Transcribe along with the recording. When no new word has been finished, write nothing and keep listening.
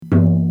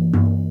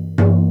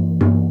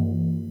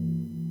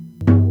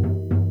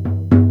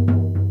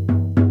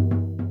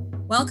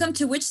Welcome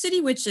to Witch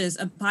City Witches,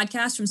 a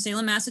podcast from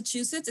Salem,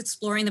 Massachusetts,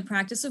 exploring the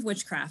practice of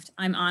witchcraft.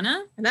 I'm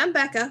Ana. And I'm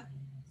Bekah.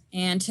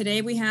 And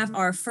today we have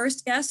our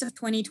first guest of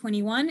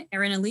 2021,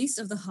 Erin Alise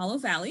of the Hollow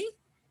Valley.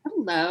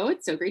 Hello,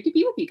 it's so great to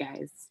be with you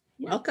guys.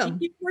 Welcome.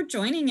 Thank you for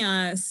joining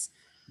us.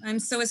 I'm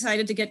so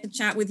excited to get to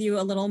chat with you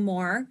a little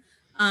more.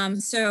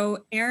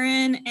 So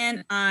Erin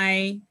and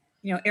I,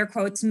 air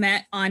quotes,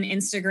 met on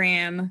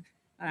Instagram.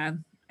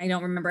 I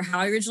don't remember how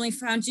I originally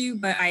found you,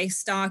 but I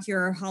stock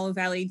your Hollow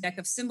Valley deck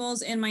of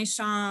symbols in my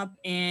shop,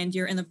 and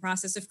you're in the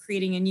process of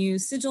creating a new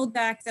sigil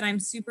deck that I'm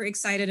super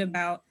excited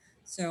about.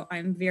 So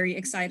I'm very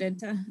excited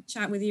to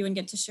chat with you and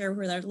get to share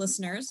with our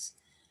listeners.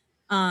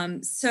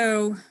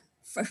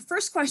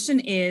 First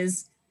question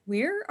is,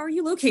 where are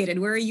you located?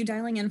 Where are you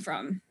dialing in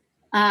from?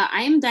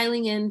 I am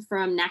dialing in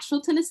from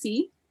Nashville,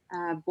 Tennessee,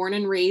 born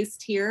and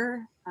raised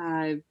here.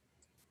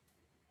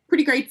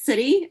 Pretty great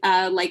city.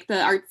 Like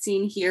the art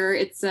scene here.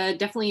 It's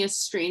definitely a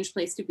strange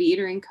place to be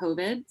during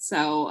COVID.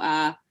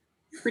 So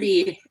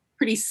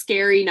pretty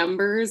scary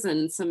numbers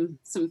and some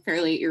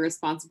fairly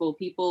irresponsible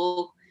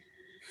people,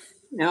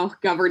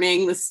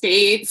 governing the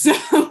state. So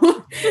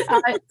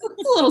it's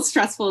a little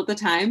stressful at the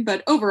time,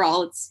 but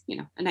overall it's,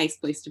 a nice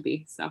place to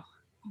be. So.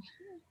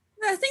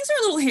 Things are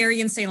a little hairy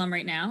in Salem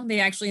right now. They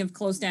actually have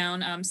closed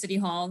down City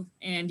Hall,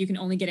 and you can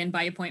only get in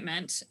by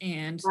appointment.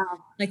 And wow.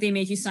 They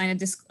make you sign a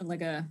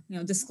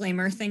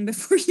disclaimer thing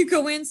before you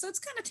go in. So it's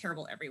kind of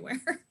terrible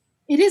everywhere.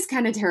 It is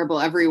kind of terrible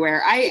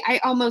everywhere. I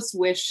almost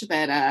wish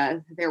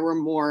that there were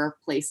more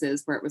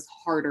places where it was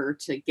harder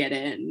to get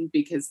in,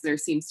 because there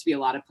seems to be a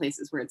lot of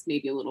places where it's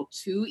maybe a little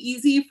too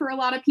easy for a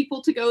lot of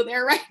people to go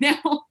there right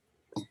now.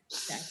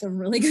 That's a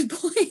really good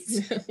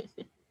point.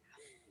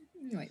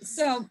 Anyway,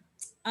 so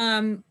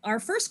our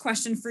first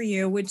question for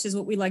you, which is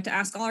what we like to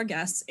ask all our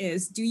guests,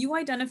 is, do you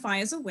identify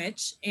as a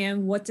witch,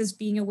 and what does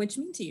being a witch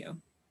mean to you?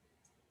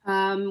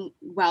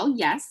 Well,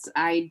 yes,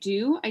 I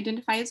do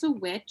identify as a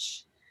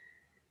witch.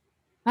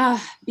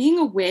 Being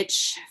a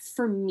witch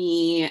for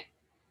me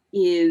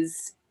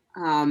is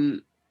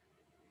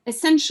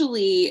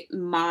essentially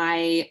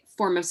my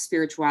form of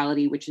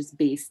spirituality, which is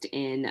based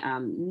in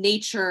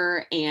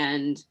nature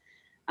and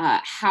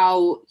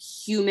how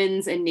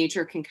humans and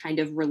nature can kind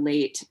of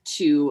relate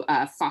to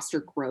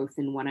foster growth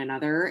in one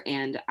another.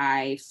 And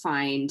I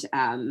find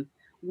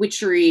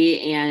witchery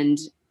and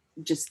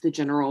just the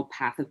general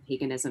path of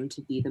paganism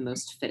to be the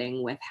most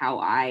fitting with how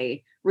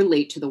I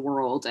relate to the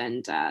world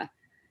and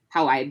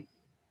how I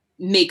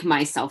make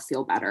myself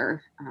feel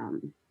better.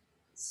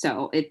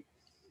 So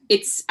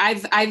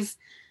I've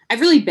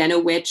really been a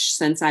witch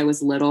since I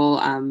was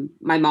little.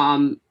 My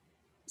mom,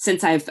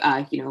 since I've,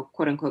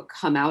 quote unquote,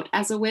 come out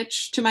as a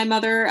witch to my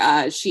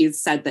mother, she's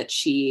said that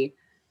she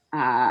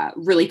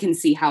really can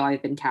see how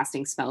I've been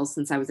casting spells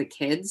since I was a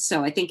kid.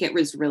 So I think it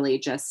was really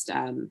just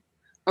a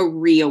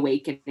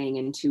reawakening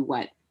into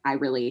what I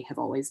really have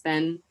always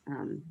been,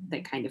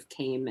 that kind of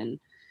came.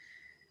 And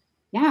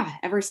yeah,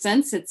 ever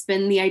since, it's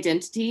been the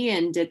identity,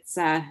 and it's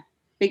a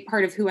big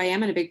part of who I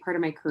am and a big part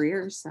of my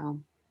career.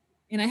 So.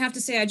 And I have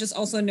to say, I just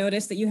also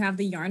noticed that you have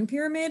the yarn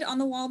pyramid on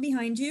the wall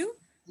behind you.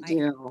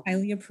 I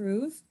highly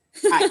approve.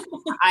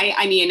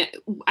 I mean,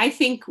 I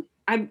think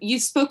you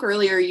spoke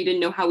earlier, you didn't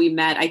know how we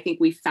met. I think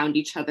we found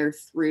each other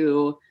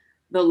through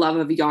the love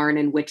of yarn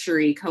and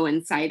witchery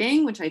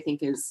coinciding, which I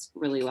think is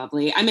really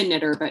lovely. I'm a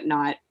knitter, but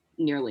not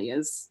nearly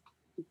as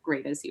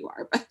great as you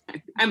are, but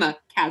I'm a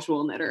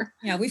casual knitter.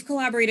 Yeah, we've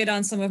collaborated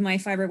on some of my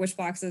fiber witch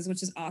boxes,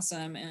 which is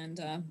awesome. And,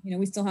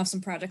 we still have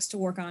some projects to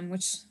work on,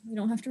 which we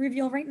don't have to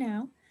reveal right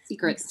now.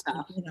 Secret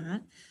stuff.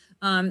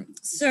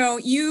 So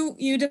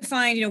you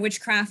define,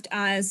 witchcraft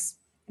as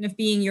kind of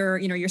being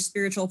your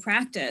spiritual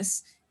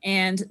practice.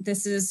 And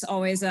this is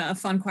always a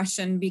fun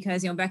question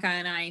because, Bekah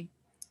and I,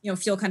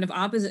 feel kind of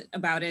opposite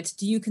about it.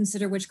 Do you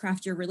consider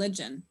witchcraft your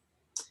religion?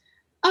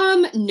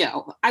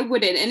 No, I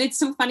wouldn't. And it's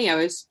so funny. I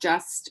was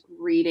just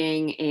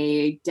reading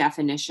a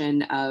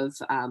definition of,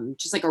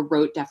 just like a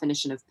rote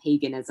definition of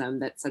paganism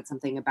that said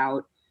something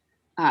about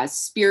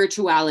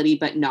spirituality,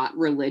 but not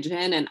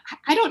religion. And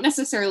I don't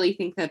necessarily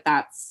think that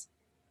that's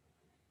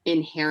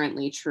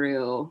inherently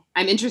true.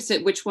 I'm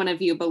interested which one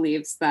of you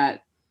believes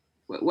that.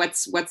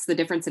 What's the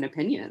difference in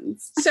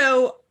opinions?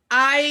 So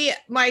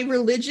my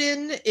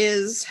religion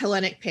is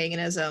Hellenic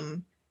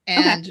paganism,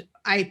 and okay.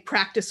 I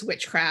practice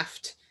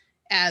witchcraft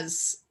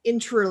as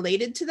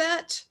interrelated to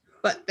that,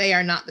 but they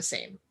are not the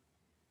same.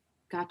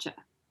 Gotcha.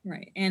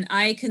 Right. And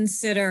I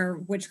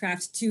consider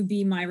witchcraft to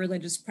be my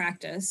religious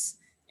practice.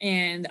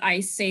 And I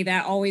say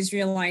that always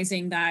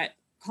realizing that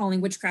calling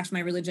witchcraft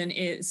my religion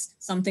is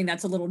something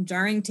that's a little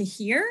jarring to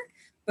hear.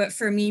 But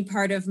for me,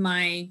 part of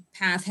my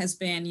path has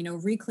been,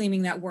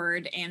 reclaiming that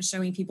word and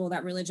showing people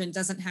that religion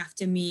doesn't have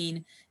to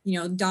mean,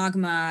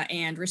 dogma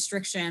and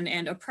restriction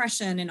and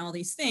oppression and all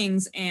these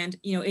things. And,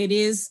 it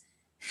is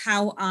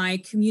how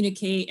I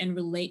communicate and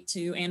relate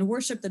to and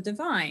worship the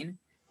divine.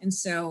 And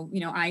so,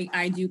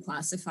 I do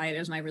classify it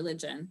as my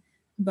religion.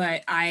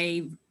 But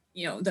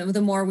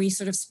the more we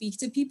sort of speak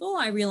to people,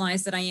 I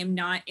realize that I am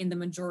not in the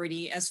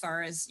majority as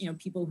far as,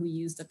 people who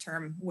use the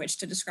term witch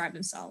to describe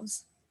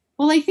themselves.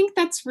 Well, I think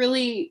that's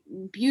really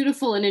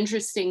beautiful and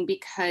interesting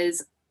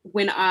because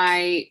when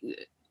I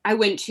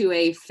went to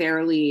a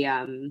fairly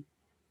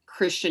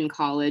Christian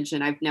college,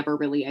 and I've never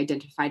really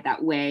identified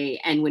that way.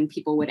 And when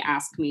people would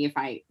ask me if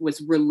I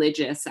was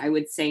religious, I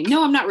would say,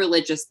 no, I'm not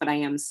religious, but I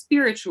am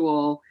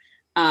spiritual,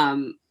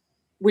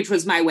 which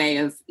was my way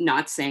of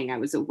not saying I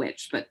was a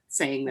witch, but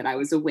saying that I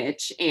was a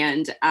witch.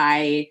 And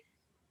I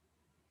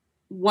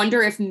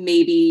wonder if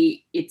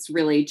maybe it's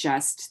really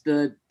just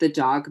the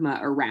dogma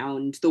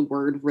around the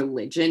word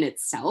religion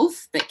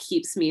itself that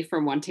keeps me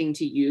from wanting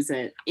to use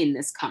it in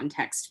this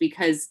context.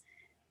 Because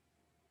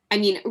I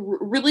mean,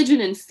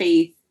 religion and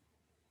faith,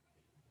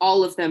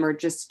 all of them are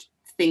just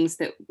things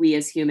that we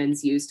as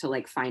humans use to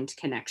like find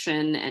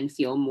connection and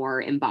feel more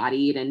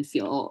embodied and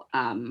feel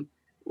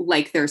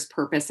like there's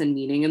purpose and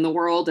meaning in the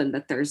world, and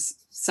that there's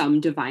some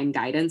divine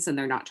guidance and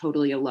they're not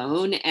totally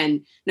alone.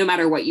 And no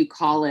matter what you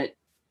call it,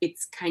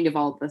 it's kind of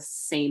all the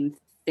same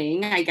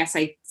thing. I guess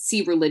I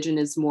see religion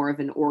as more of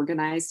an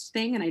organized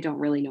thing, and I don't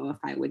really know if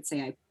I would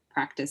say I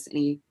practice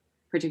any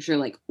particular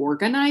like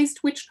organized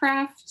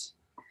witchcraft.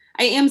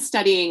 I am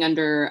studying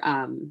under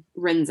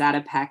Rin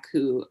Zatopek,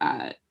 who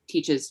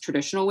teaches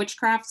traditional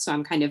witchcraft, so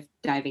I'm kind of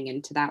diving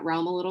into that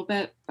realm a little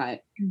bit,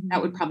 but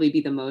that would probably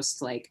be the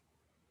most like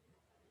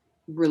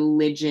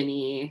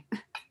religion-y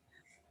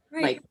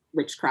like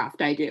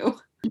witchcraft I do.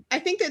 I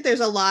think that there's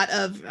a lot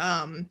of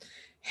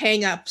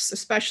hang-ups,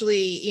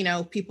 especially, you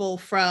know, people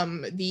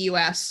from the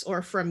US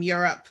or from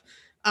Europe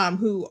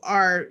who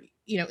are,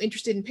 you know,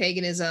 interested in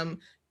paganism,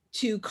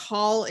 to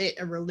call it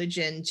a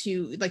religion,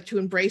 to like to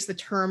embrace the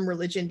term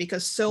religion,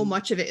 because so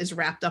much of it is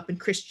wrapped up in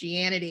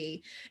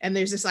Christianity. And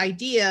there's this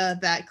idea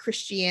that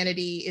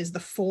Christianity is the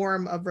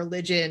form of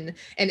religion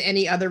and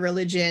any other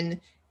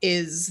religion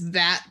is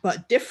that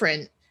but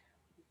different.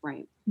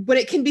 Right. But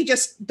it can be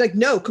just like,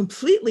 no,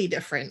 completely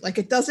different. Like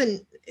it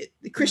doesn't,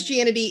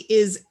 Christianity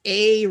is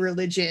a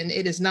religion.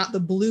 It is not the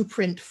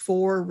blueprint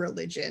for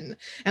religion.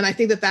 And I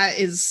think that that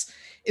is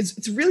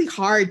it's really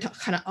hard to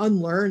kind of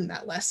unlearn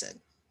that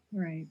lesson.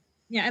 Right.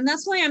 Yeah. And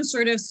that's why I'm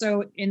sort of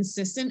so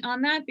insistent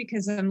on that,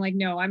 because I'm like,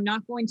 no, I'm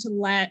not going to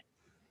let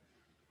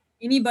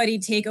anybody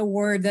take a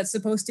word that's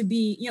supposed to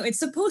be, you know, it's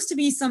supposed to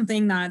be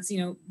something that's, you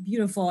know,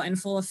 beautiful and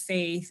full of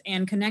faith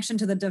and connection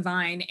to the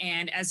divine.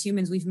 And as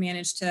humans, we've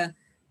managed to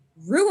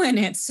ruin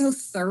it so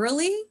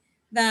thoroughly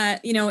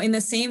that, you know, in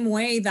the same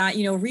way that,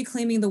 you know,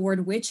 reclaiming the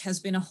word witch has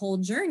been a whole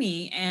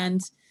journey.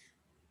 And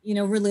you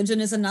know,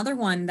 religion is another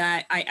one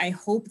that I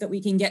hope that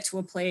we can get to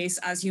a place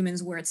as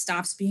humans where it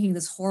stops being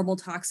this horrible,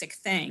 toxic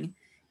thing.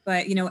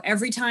 But, you know,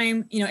 every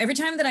time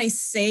that I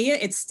say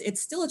it, it's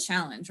still a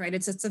challenge, right?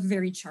 It's a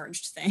very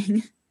charged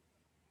thing.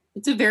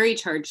 It's a very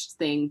charged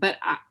thing, but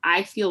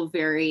I feel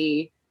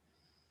very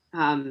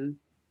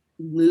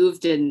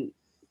moved, and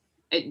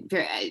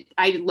I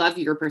love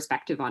your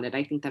perspective on it.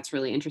 I think that's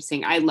really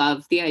interesting. I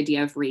love the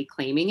idea of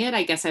reclaiming it.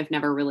 I guess I've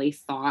never really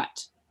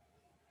thought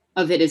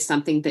of it as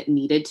something that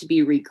needed to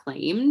be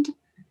reclaimed,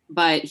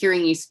 but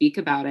hearing you speak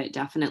about it,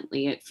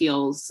 definitely it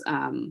feels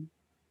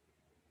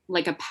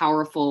like a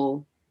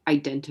powerful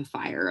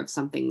identifier of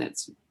something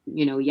that's,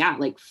 you know, yeah,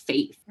 like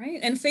faith. Right.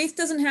 And faith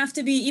doesn't have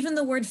to be, even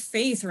the word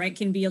faith, right,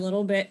 can be a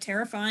little bit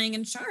terrifying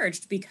and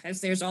charged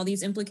because there's all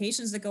these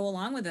implications that go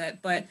along with it.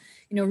 But,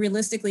 you know,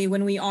 realistically,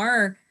 when we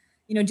are,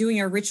 you know, doing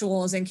our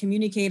rituals and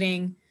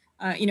communicating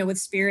you know, with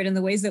spirit in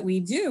the ways that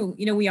we do,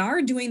 you know, we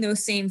are doing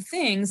those same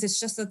things. It's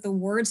just that the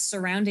words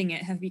surrounding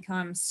it have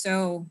become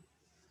so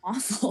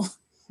awful.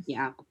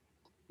 Yeah.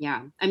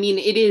 Yeah. I mean,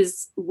 it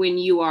is when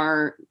you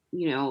are,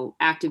 you know,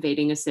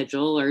 activating a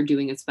sigil or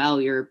doing a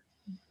spell,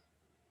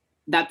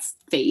 that's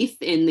faith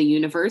in the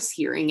universe,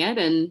 hearing it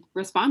and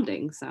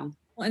responding. So.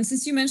 Well, and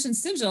since you mentioned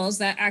sigils,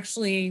 that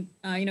actually,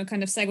 you know,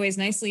 kind of segues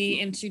nicely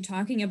into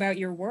talking about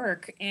your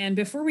work. And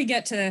before we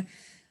get to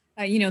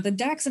you know, the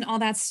decks and all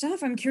that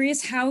stuff, I'm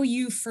curious how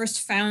you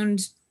first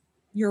found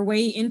your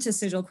way into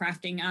sigil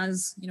crafting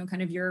as, you know,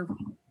 kind of your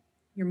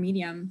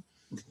medium.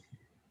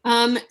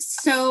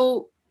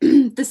 So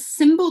the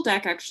symbol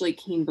deck actually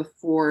came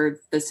before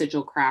the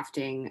sigil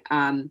crafting,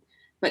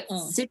 but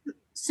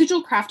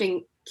sigil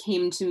crafting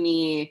came to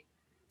me.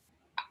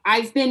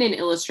 I've been an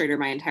illustrator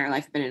my entire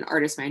life. I've been an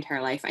artist my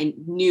entire life. I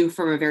knew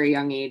from a very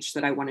young age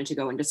that I wanted to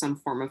go into some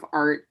form of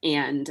art,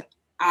 and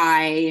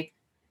I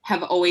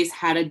have always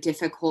had a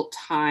difficult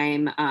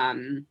time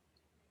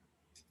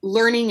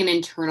learning and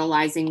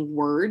internalizing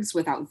words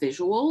without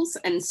visuals.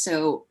 And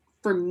so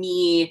for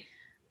me,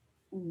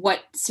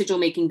 what sigil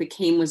making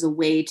became was a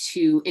way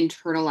to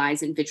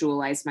internalize and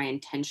visualize my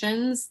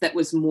intentions that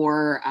was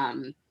more,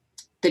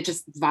 that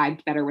just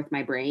vibed better with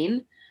my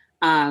brain.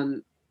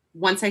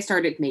 Once I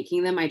started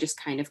making them, I just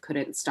kind of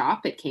couldn't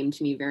stop. It came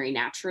to me very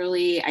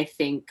naturally. I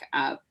think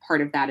part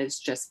of that is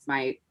just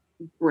my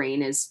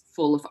brain is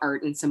full of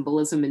art and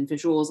symbolism and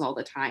visuals all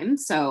the time.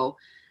 So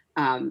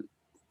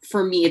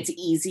for me, it's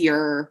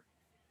easier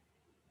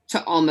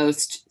to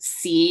almost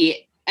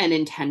see an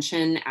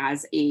intention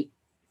as a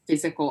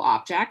physical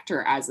object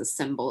or as a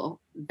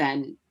symbol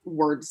than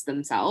words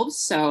themselves.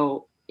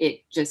 So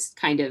it just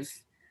kind of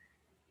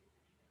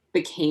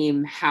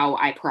became how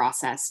I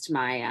processed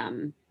my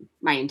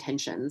my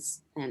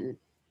intentions, and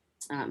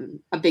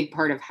a big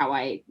part of how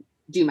I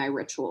do my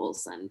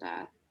rituals and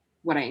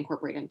what I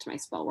incorporate into my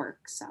spell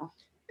work. So.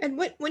 And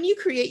when you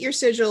create your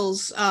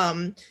sigils,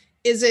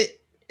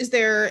 is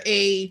there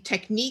a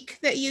technique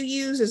that you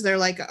use? Is there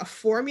like a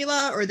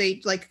formula, or are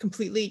they like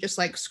completely just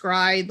like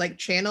scryed, like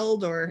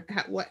channeled, or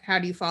how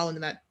do you fall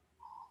into that?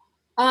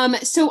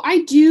 So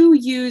I do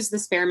use the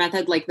spare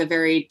method, like the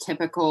very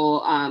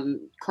typical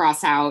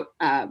cross out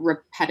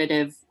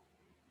repetitive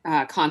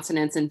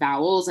consonants and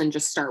vowels, and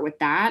just start with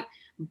that.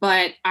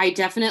 But I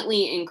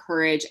definitely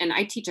encourage, and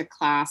I teach a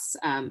class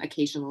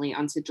occasionally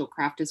on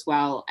sigilcraft as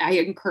well. I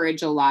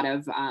encourage a lot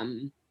of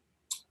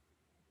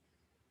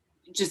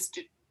just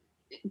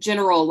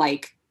general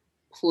like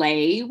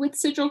play with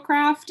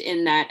sigilcraft,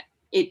 in that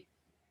it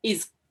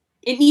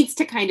needs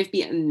to kind of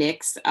be a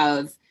mix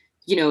of,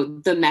 you know,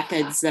 the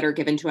methods that are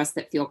given to us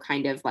that feel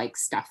kind of like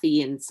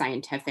stuffy and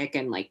scientific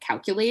and like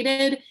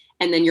calculated,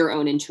 and then your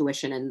own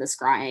intuition and the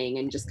scrying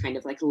and just kind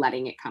of like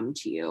letting it come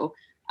to you.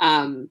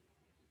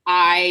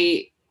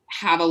 I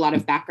have a lot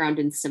of background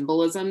in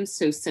symbolism,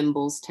 so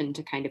symbols tend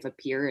to kind of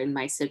appear in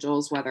my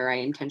sigils, whether I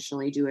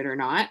intentionally do it or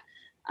not,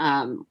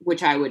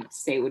 which I would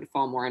say would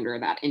fall more under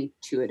that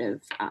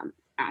intuitive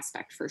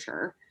aspect for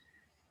sure.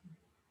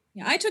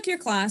 Yeah, I took your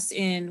class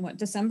in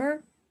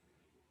December?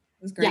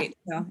 It was great.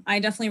 Yeah. So I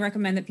definitely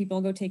recommend that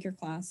people go take your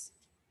class.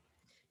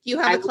 Do you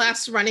have a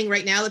class running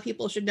right now that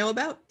people should know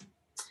about?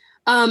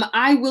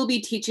 I will be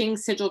teaching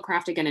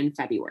sigilcraft again in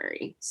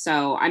February.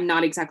 So I'm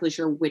not exactly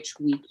sure which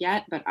week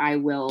yet, but I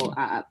will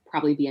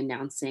probably be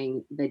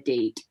announcing the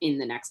date in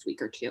the next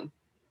week or two.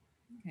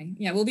 Okay.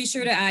 Yeah, we'll be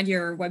sure to add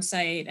your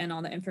website and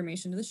all the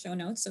information to the show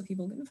notes so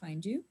people can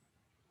find you.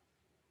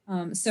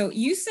 So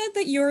you said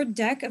that your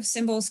deck of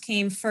symbols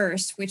came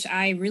first, which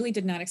I really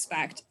did not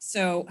expect.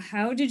 So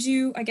how did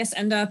you, I guess,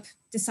 end up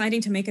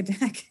deciding to make a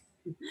deck?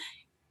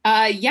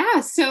 Yeah,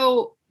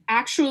 so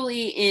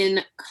actually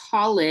in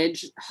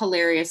college,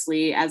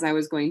 hilariously, as I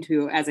was going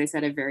to, as I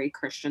said, a very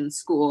Christian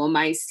school,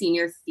 my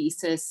senior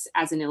thesis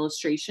as an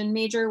illustration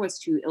major was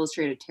to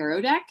illustrate a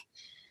tarot deck.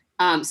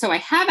 So I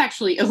have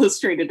actually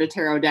illustrated a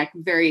tarot deck,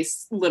 very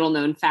little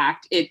known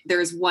fact.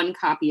 There's one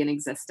copy in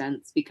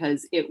existence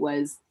because it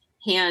was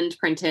hand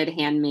printed,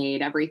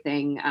 handmade,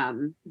 everything.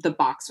 The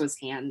box was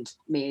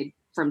handmade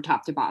from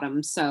top to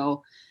bottom.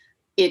 So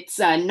it's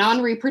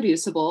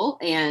non-reproducible,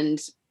 and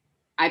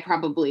I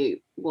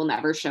probably will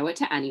never show it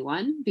to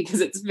anyone because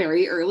it's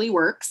very early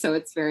work. So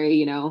it's very,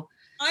 you know,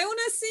 I want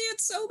to see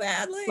it so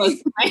badly.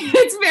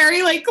 It's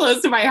very like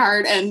close to my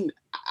heart. And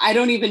I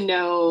don't even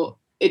know.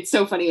 It's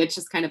so funny. It's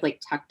just kind of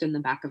like tucked in the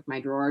back of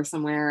my drawer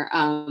somewhere.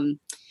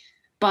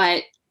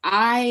 But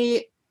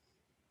around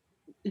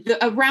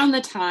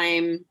the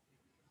time,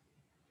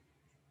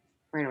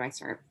 where do I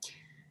start?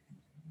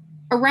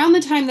 Around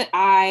the time that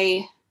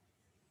I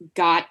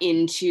got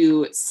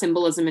into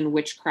symbolism and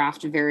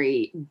witchcraft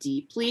very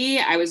deeply,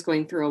 I was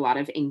going through a lot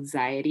of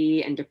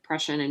anxiety and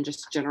depression and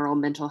just general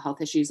mental health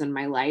issues in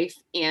my life.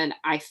 And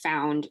I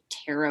found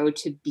tarot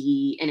to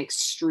be an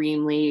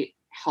extremely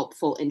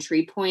helpful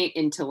entry point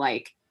into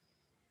like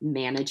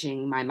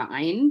managing my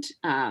mind,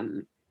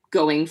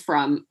 going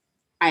from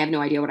I have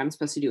no idea what I'm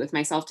supposed to do with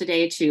myself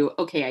today to,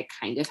 okay, I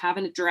kind of have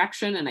a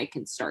direction and I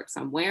can start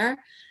somewhere.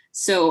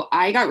 So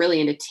I got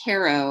really into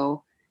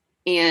tarot.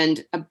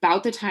 And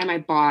about the time I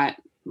bought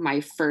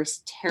my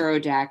first tarot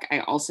deck, I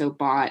also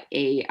bought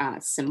a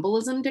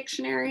symbolism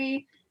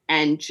dictionary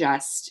and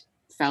just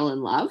fell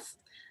in love.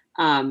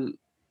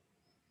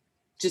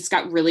 Just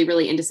got really,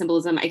 really into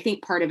symbolism. I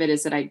think part of it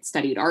is that I'd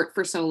studied art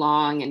for so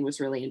long and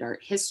was really into art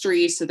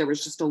history. So there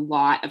was just a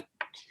lot of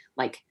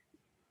like,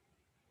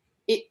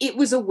 it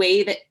was a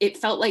way that it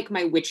felt like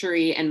my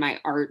witchery and my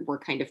art were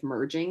kind of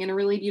merging in a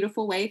really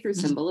beautiful way through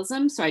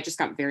symbolism. So I just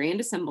got very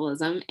into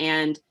symbolism,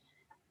 and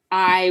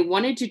I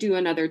wanted to do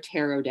another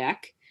tarot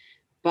deck,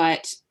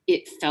 but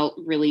it felt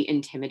really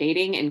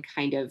intimidating and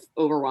kind of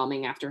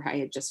overwhelming after I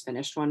had just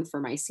finished one for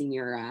my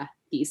senior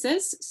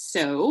thesis.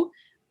 So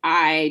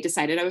I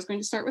decided I was going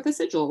to start with a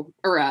sigil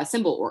or a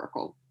symbol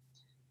oracle.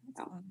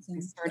 So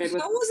awesome.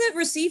 How was it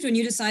received when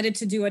you decided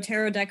to do a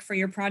tarot deck for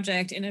your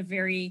project in a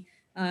very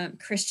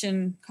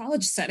Christian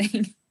college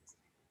setting?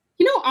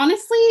 You know,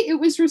 honestly, it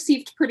was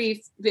received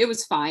it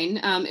was fine.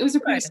 It was a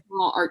pretty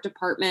small art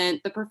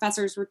department. The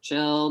professors were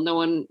chill. No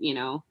one, you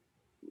know,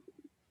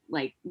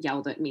 like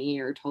yelled at me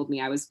or told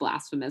me I was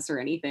blasphemous or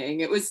anything.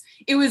 It was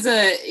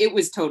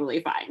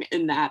totally fine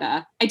in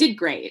that I did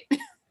great.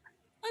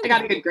 I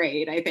got a good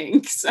grade, I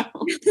think. So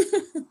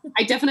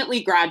I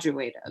definitely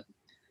graduated.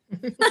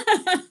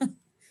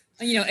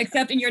 You know,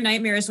 except in your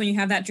nightmares when you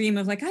have that dream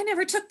of like, I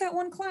never took that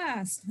one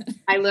class.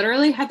 I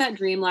literally had that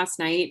dream last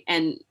night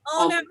and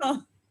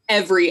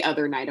every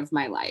other night of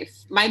my life.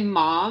 My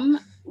mom,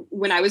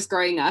 when I was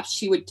growing up,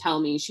 she would tell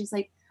me, she's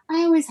like,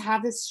 I always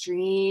have this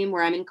dream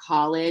where I'm in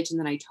college and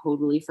then I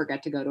totally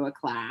forget to go to a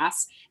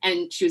class.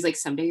 And she was like,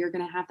 someday you're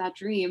going to have that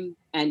dream.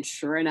 And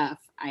sure enough,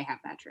 I have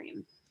that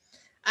dream.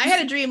 I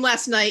had a dream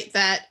last night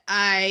that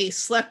I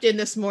slept in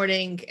this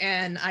morning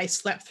and I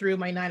slept through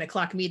my 9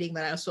 o'clock meeting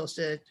that I was supposed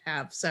to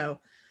have. So,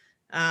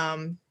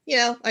 you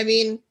know, I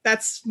mean,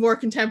 that's more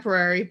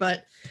contemporary,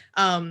 but,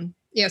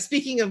 you know,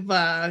 speaking of,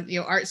 you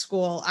know, art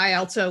school, I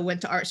also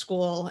went to art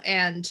school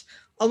and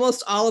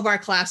almost all of our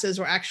classes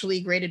were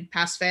actually graded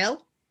pass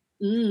fail.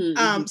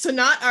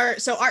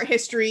 So art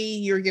history,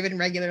 you're given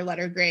regular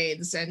letter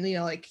grades and, you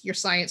know, like your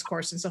science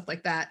course and stuff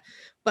like that.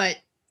 But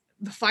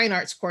the fine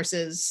arts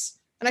courses,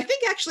 and I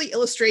think actually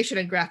illustration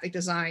and graphic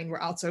design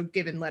were also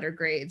given letter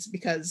grades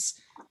because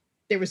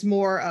there was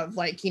more of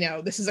like, you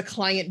know, this is a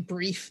client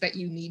brief that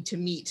you need to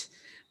meet.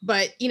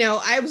 But, you know,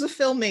 I was a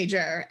film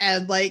major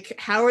and like,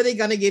 how are they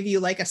going to give you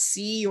like a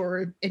C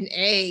or an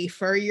A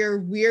for your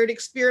weird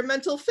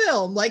experimental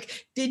film?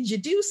 Like, did you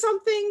do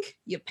something?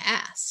 You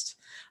passed.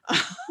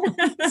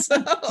 So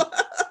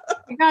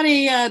I got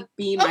a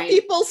B some minus.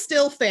 people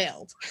still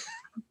failed.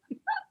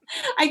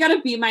 I got a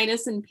B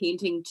minus in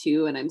painting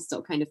too, and I'm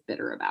still kind of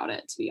bitter about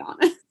it, to be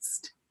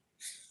honest.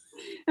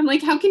 I'm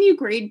like, how can you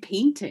grade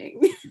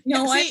painting?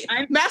 No, See,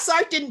 mass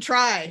art didn't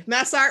try.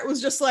 Mass art was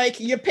just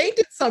like, you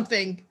painted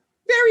something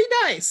very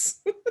nice.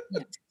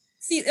 Yeah.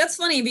 See, that's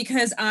funny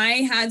because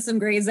I had some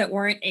grades that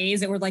weren't A's,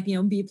 that were like, you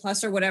know, B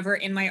plus or whatever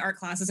in my art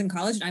classes in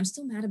college, and I'm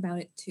still mad about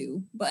it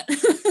too. But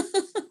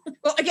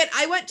well, again,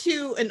 I went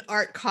to an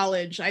art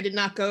college. I did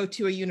not go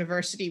to a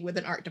university with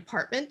an art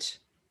department.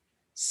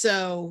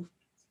 So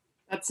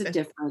that's a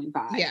different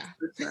vibe. Yeah.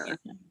 For sure.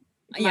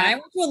 Yeah, I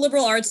went to a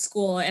liberal arts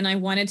school and I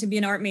wanted to be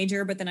an art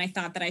major, but then I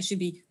thought that I should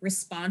be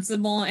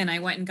responsible and I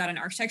went and got an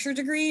architecture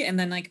degree. And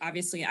then like,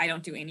 obviously I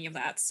don't do any of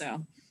that.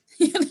 So,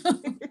 you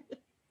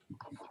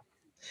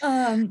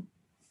know.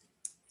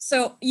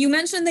 So you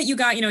mentioned that you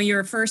got, you know,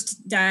 your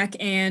first deck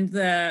and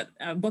the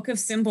Book of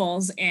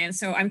Symbols. And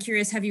so I'm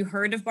curious, have you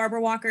heard of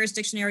Barbara Walker's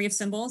Dictionary of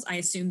Symbols? I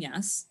assume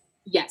yes.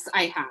 Yes,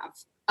 I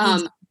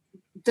have.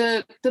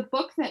 The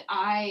book that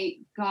I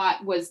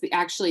got was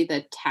actually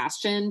the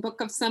Taschen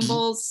Book of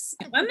Symbols.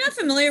 I'm not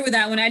familiar with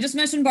that one. I just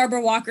mentioned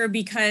Barbara Walker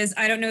because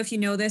I don't know if you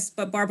know this,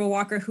 but Barbara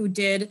Walker, who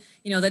did,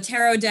 you know, the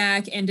tarot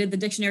deck and did the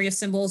Dictionary of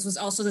Symbols, was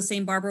also the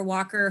same Barbara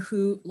Walker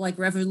who like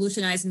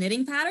revolutionized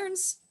knitting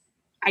patterns.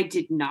 I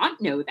did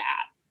not know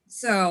that.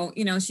 So,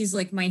 you know, she's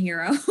like my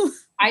hero.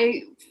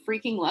 I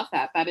freaking love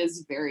that. That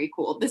is very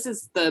cool. This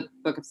is the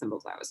Book of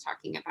Symbols I was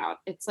talking about.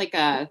 It's like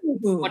a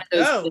one of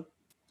those. Oh.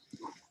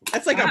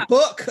 That's like a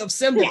book of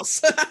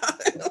symbols.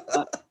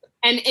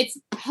 And it's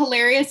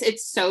hilarious.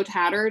 It's so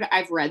tattered.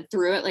 I've read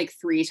through it like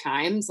 3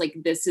 times. Like,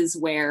 this is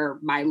where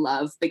my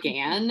love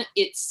began.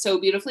 It's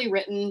so beautifully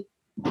written.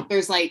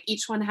 There's like,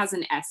 each one has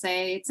an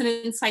essay. It's an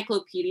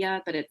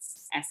encyclopedia, but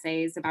it's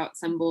essays about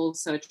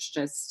symbols. So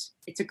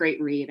it's a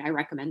great read. I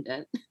recommend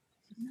it.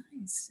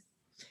 Nice.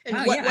 And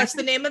what's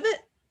the name of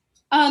it?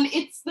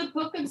 It's the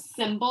Book of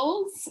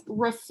Symbols,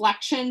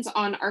 Reflections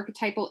on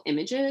Archetypal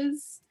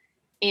Images.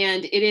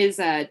 And it is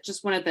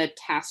just one of the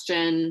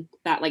Taschen,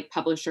 that like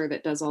publisher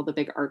that does all the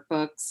big art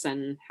books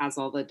and has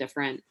all the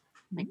different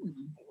like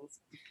things.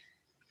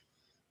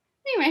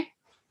 Anyway,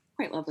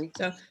 quite lovely.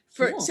 So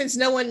since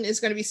no one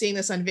is going to be seeing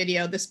this on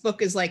video, this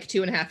book is like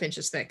 2.5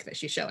 inches thick that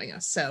she's showing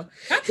us. So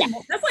that's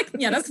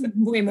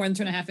way more than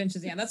 2.5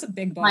 inches. Yeah, that's a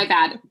big book. My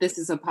bad. This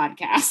is a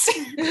podcast.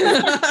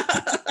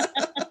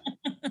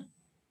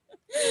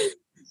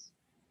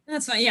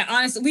 That's fine. Yeah,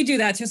 honestly, we do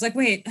that. So it's like,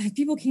 wait,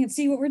 people can't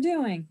see what we're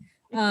doing.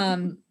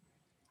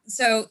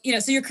 So, you know,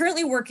 so you're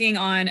currently working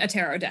on a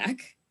tarot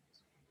deck.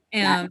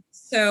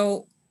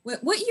 So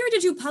what year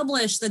did you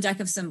publish the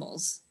Deck of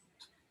Symbols?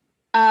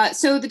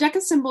 So the Deck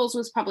of Symbols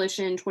was published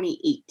in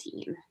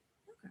 2018.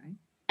 Okay.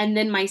 And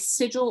then my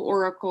Sigil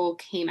Oracle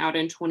came out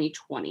in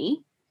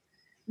 2020.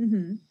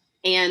 Mm-hmm.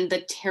 And the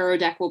tarot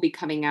deck will be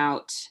coming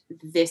out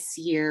this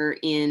year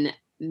in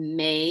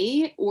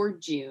May or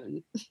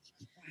June.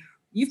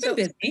 You've been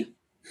busy.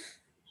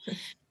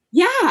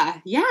 Yeah,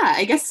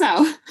 I guess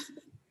so.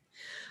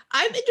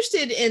 I'm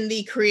interested in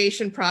the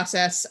creation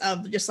process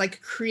of just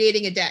like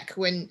creating a deck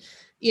when,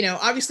 you know,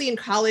 obviously in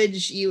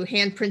college you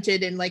hand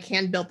printed and like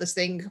hand built this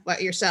thing by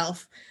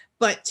yourself,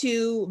 but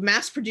to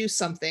mass produce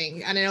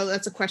something, and I know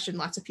that's a question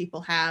lots of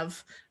people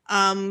have,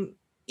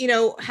 you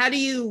know, how do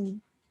you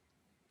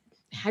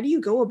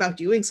go about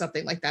doing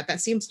something like that?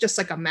 That seems just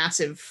like a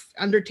massive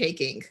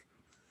undertaking.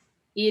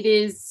 It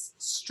is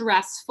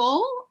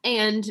stressful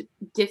and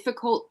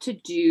difficult to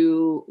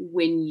do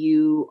when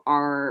you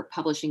are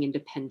publishing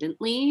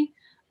independently.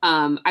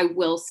 I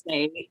will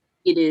say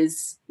it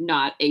is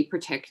not a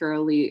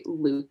particularly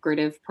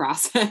lucrative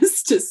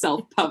process to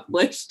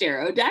self-publish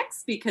tarot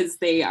decks because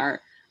they are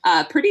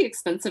pretty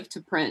expensive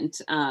to print.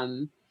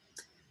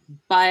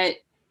 But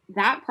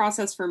that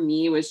process for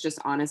me was just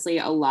honestly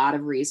a lot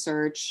of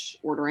research,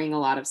 ordering a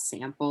lot of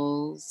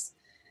samples.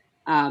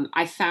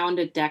 I found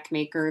a deck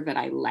maker that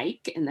I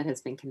like and that has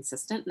been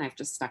consistent, and I've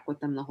just stuck with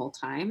them the whole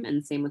time.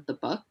 And same with the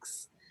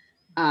books.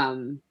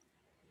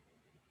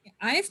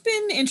 I've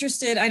been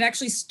interested. I'd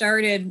actually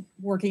started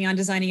working on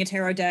designing a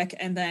tarot deck,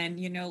 and then,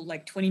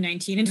 like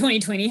 2019 and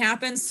 2020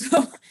 happened.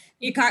 So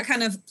it got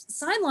kind of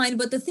sidelined.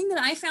 But the thing that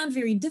I found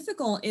very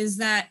difficult is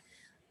that,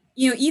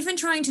 even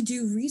trying to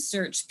do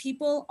research,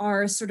 people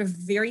are sort of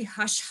very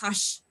hush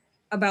hush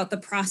about the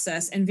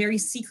process and very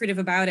secretive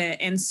about it.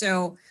 And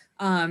so,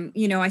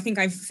 I think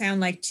I've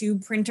found like 2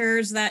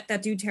 printers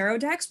that do tarot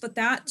decks, but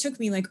that took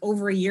me like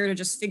over a year to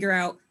just figure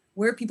out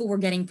where people were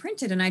getting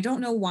printed. And I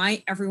don't know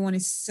why everyone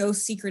is so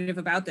secretive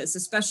about this,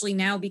 especially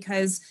now,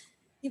 because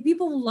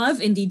people love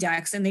indie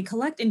decks and they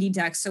collect indie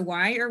decks. So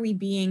why are we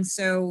being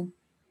so,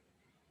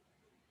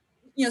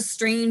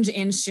 strange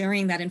in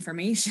sharing that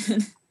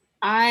information?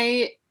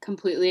 I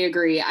completely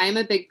agree. I'm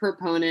a big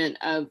proponent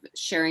of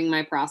sharing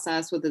my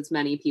process with as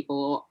many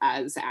people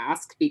as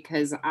ask,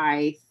 because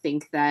I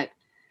think that,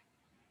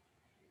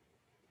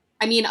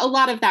 a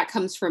lot of that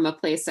comes from a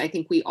place, I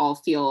think we all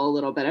feel a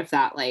little bit of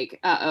that, like,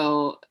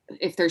 uh-oh,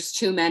 if there's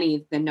too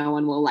many, then no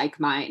one will like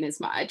mine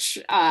as much.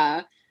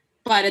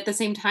 But at the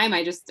same time,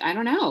 I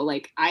don't know,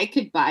 like, I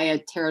could buy a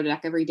tarot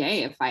deck every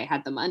day if I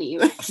had the money.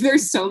 Like,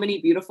 there's so many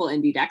beautiful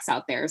indie decks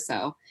out there.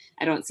 So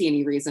I don't see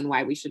any reason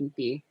why we shouldn't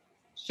be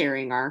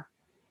sharing our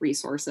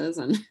resources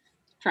and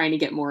trying to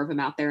get more of them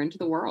out there into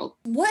the world.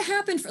 What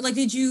happened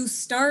did you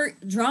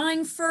start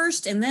drawing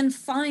first and then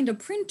find a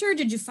printer?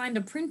 Did you find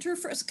a printer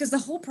first? Because the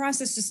whole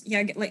process just,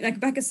 like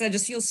Becca said,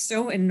 just feels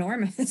so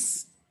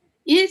enormous.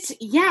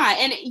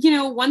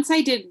 And once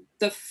I did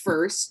the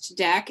first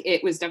deck,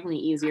 it was definitely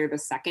easier the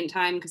second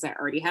time because I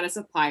already had a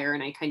supplier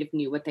and I kind of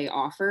knew what they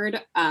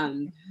offered.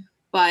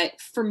 But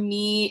for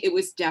me, it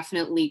was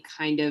definitely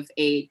kind of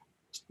a,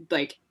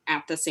 like,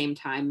 at the same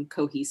time,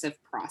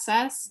 cohesive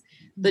process.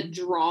 The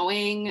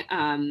drawing,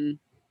 I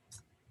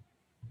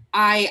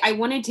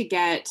wanted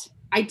to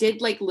I did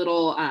like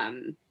little,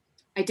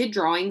 I did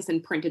drawings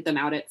and printed them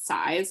out at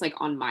size, like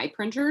on my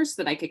printer,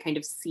 so that I could kind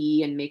of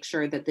see and make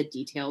sure that the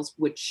details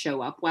would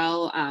show up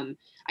well.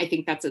 I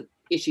think that's an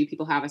issue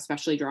people have,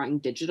 especially drawing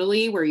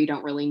digitally, where you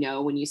don't really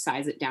know when you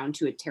size it down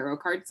to a tarot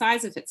card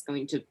size, if it's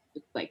going to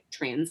like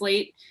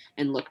translate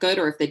and look good,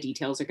 or if the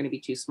details are going to be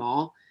too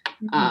small.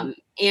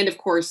 And of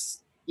course,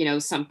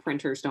 some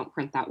printers don't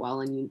print that well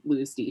and you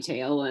lose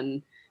detail,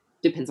 and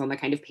depends on the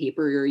kind of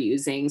paper you're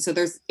using. So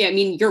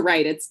you're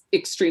right. It's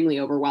extremely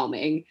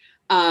overwhelming.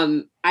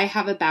 I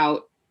have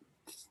about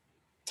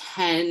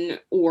 10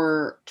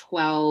 or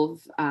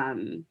 12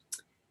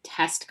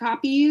 test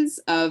copies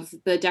of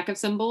the deck of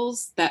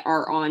symbols that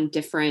are on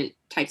different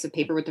types of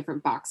paper with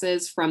different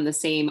boxes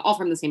all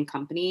from the same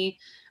company.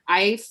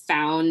 I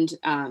found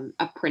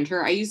a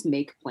printer. I use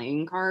Make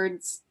Playing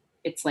Cards.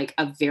 It's like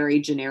a very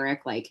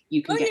generic, like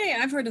you can yeah,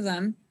 I've heard of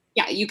them.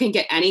 Yeah, you can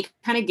get any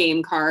kind of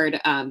game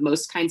card,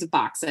 most kinds of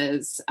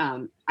boxes.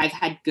 I've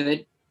had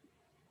good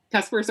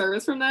customer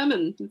service from them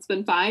and it's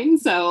been fine.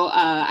 So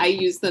I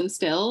use them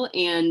still.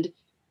 And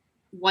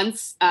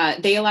once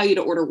they allow you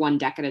to order 1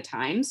 deck at a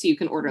time, so you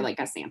can order like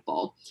a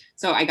sample.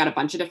 So I got a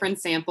bunch of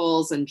different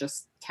samples and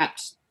just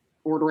kept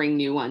ordering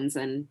new ones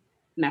and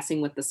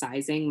messing with the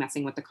sizing,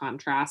 messing with the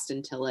contrast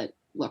until it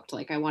looked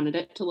like I wanted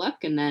it to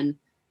look. And then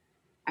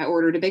I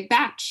ordered a big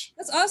batch.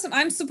 That's awesome.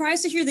 I'm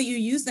surprised to hear that you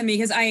use them,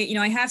 because I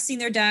have seen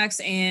their decks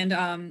and,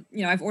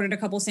 I've ordered a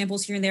couple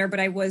samples here and there, but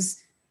I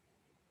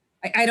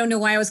don't know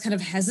why I was kind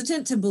of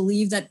hesitant to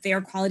believe that their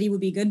quality would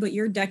be good, but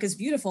your deck is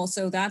beautiful.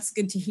 So that's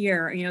good to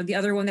hear. The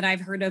other one that I've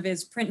heard of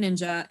is Print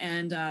Ninja,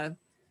 and,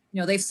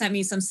 they've sent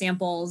me some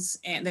samples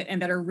and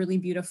that are really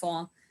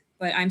beautiful,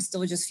 but I'm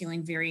still just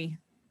feeling very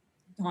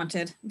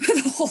daunted by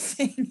the whole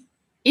thing.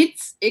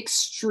 It's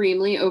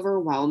extremely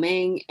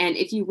overwhelming. And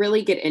if you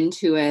really get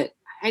into it,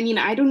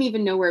 I don't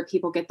even know where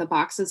people get the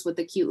boxes with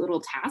the cute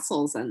little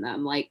tassels in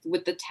them, like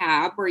with the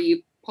tab where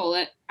you pull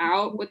it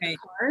out with the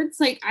cards.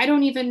 Like, I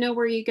don't even know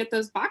where you get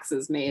those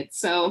boxes made.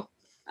 So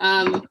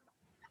I'm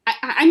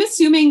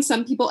assuming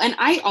some people, and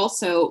I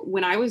also,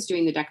 when I was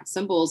doing the deck of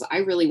symbols, I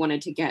really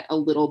wanted to get a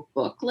little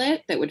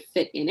booklet that would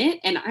fit in it.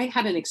 And I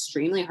had an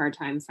extremely hard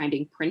time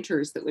finding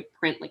printers that would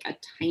print like a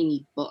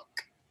tiny book.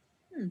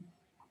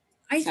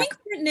 I think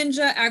Print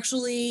Ninja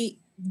actually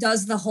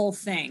does the whole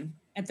thing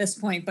at this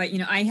point, but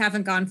I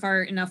haven't gone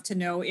far enough to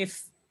know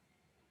if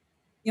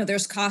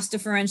there's cost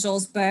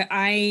differentials, but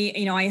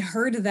I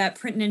heard that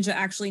Print Ninja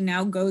actually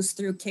now goes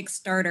through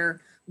Kickstarter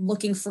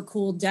looking for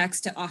cool decks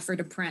to offer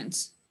to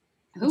print.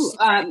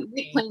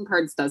 Playing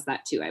Cards does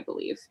that too, I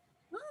believe.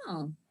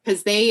 Oh.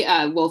 Because they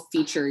will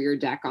feature your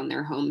deck on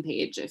their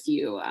homepage. If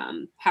you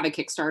have a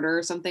Kickstarter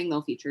or something,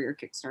 they'll feature your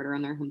Kickstarter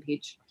on their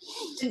homepage.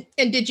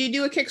 And did you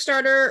do a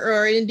Kickstarter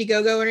or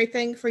Indiegogo or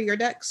anything for your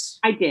decks?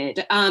 I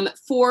did.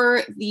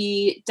 For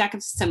the deck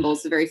of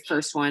symbols, the very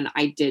first one,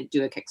 I did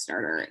do a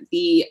Kickstarter.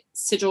 The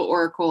Sigil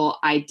Oracle,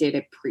 I did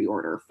a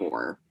pre-order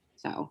for.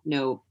 So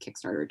no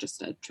Kickstarter,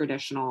 just a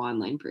traditional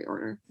online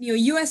pre-order.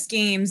 US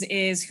Games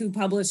is who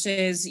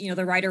publishes,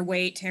 the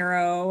Rider-Waite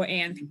Tarot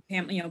and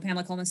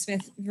Pamela Coleman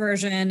Smith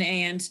version,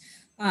 and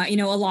a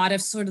lot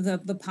of sort of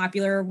the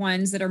popular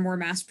ones that are more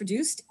mass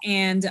produced.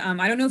 And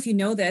I don't know if you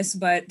know this,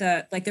 but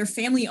they're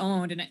family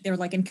owned and they're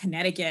like in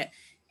Connecticut.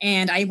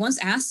 And I once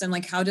asked them,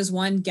 like, how does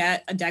one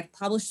get a deck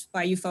published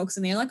by you folks?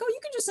 And they're like, oh, you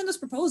can just send us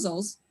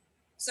proposals.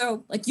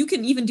 So like you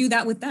can even do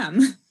that with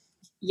them.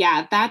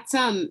 Yeah, that's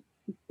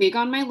big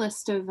on my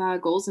list of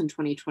goals in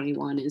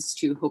 2021 is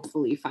to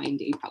hopefully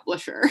find a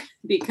publisher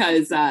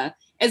because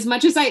as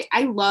much as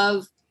I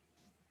love,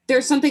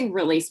 there's something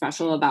really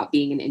special about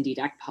being an indie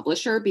deck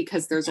publisher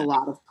because there's a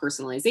lot of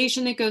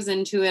personalization that goes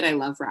into it. I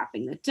love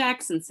wrapping the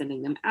decks and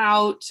sending them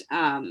out.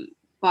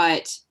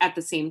 But at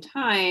the same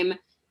time,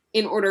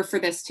 in order for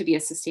this to be a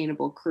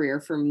sustainable career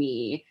for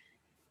me,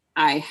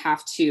 I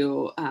have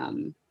to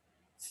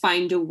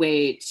find a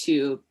way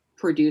to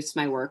produce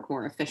my work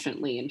more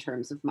efficiently in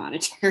terms of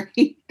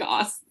monetary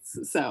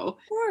costs. So of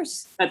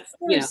course, that's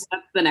that's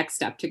the next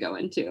step to go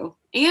into.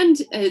 And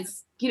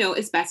as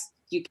as best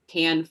you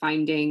can,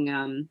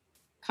 finding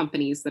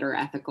companies that are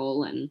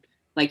ethical and,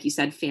 like you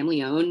said,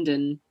 family owned.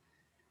 And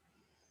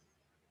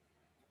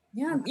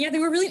they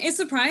were really, it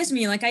surprised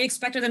me. Like I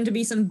expected them to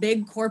be some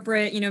big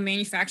corporate,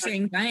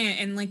 manufacturing giant,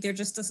 and like they're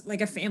just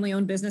like a family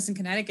owned business in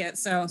Connecticut.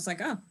 So it's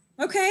like, oh,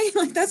 okay,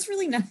 like that's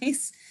really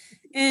nice.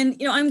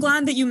 And I'm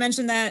glad that you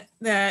mentioned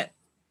that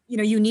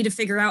you need to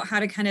figure out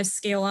how to kind of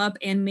scale up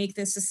and make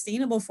this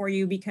sustainable for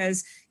you,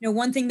 because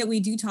one thing that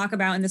we do talk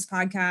about in this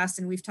podcast,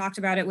 and we've talked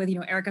about it with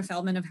Erica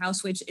Feldman of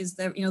House Witch, is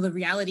the the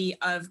reality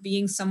of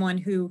being someone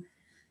who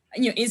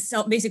is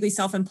basically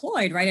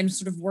self-employed, right, and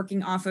sort of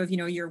working off of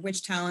your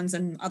witch talents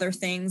and other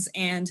things,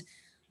 and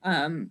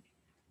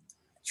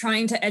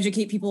trying to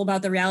educate people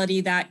about the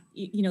reality that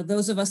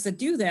those of us that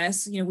do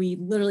this, we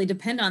literally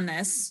depend on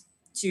this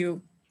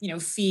to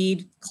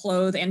feed,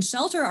 clothe, and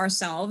shelter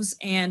ourselves.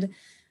 And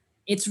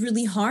it's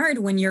really hard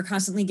when you're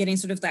constantly getting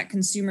sort of that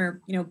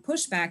consumer,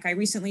 pushback. I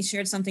recently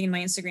shared something in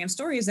my Instagram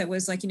stories that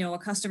was like, a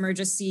customer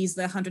just sees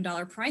the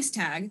 $100 price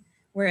tag,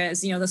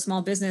 whereas, the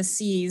small business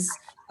sees,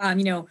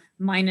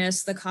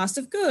 minus the cost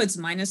of goods,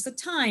 minus the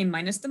time,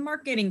 minus the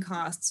marketing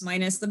costs,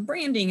 minus the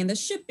branding and the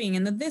shipping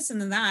and the this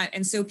and the that.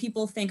 And so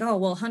people think, oh,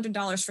 well,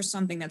 $100 for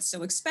something that's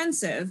so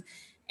expensive.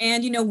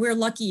 And, we're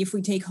lucky if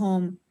we take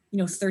home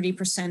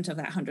 30% of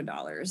that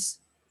 $100.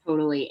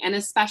 Totally. And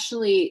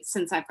especially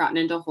since I've gotten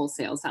into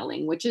wholesale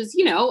selling, which is,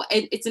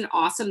 it's an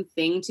awesome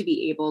thing to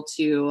be able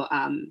to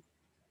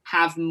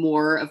have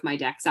more of my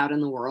decks out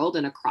in the world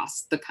and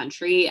across the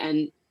country.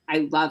 And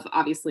I love,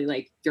 obviously,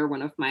 like you're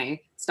one of my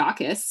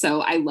stockists.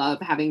 So I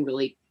love having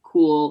really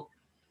cool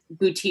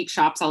boutique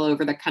shops all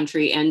over the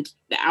country and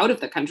out of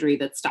the country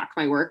that stock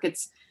my work.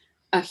 It's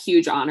a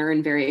huge honor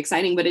and very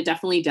exciting, but it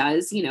definitely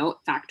does,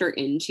 factor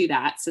into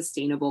that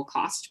sustainable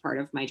cost part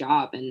of my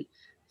job, and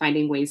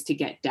finding ways to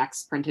get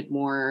decks printed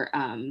more,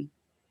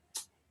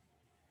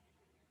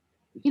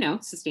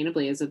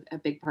 sustainably is a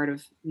big part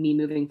of me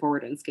moving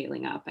forward and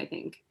scaling up, I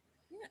think.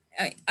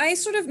 Yeah, I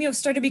sort of,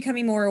 started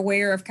becoming more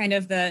aware of kind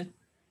of the,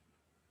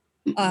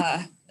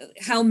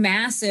 how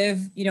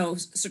massive,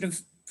 sort of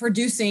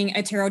producing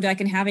a tarot deck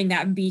and having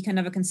that be kind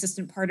of a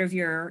consistent part of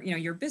your,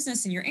 your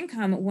business and your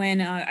income.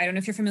 When I don't know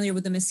if you're familiar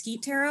with the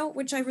Mesquite Tarot,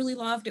 which I really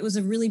loved. It was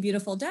a really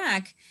beautiful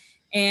deck,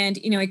 and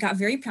it got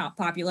very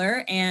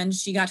popular. And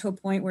she got to a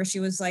point where she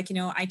was like,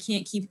 I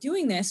can't keep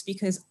doing this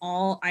because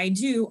all I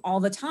do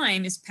all the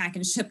time is pack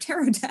and ship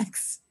tarot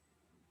decks.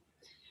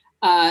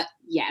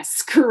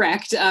 Yes,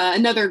 correct.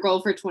 Another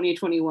goal for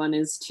 2021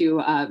 is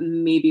to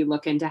maybe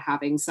look into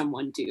having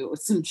someone do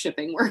some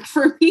shipping work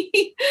for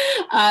me.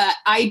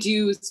 I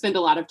do spend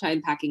a lot of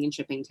time packing and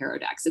shipping tarot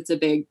decks. It's a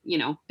big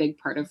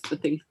part of the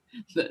thing,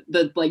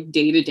 the like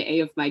day to day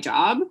of my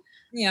job.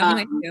 Yeah,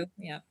 I do.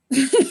 Yeah.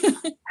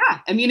 Yeah,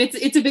 I mean,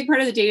 it's a big part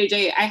of the day to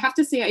day. I have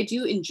to say, I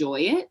do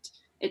enjoy it.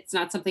 It's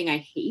not something I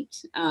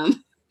hate.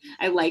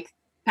 I like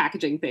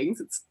packaging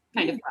things. It's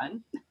kind of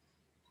fun.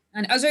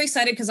 And I was very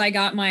excited because I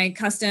got my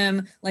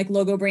custom like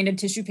logo branded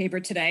tissue paper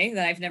today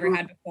that I've never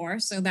had before.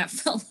 So that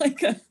felt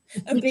like a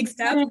big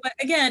step. But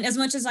again, as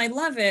much as I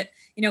love it,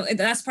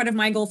 that's part of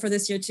my goal for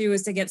this year too,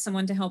 is to get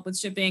someone to help with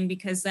shipping,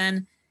 because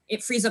then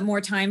it frees up more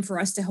time for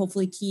us to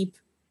hopefully keep,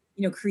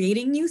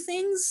 creating new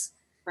things.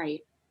 Right.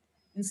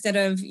 Instead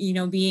of,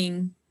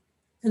 being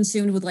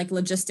consumed with like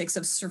logistics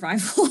of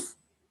survival.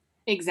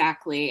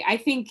 Exactly. I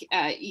think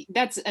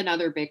that's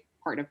another big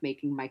part of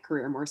making my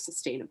career more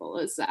sustainable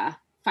is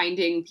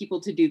finding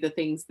people to do the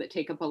things that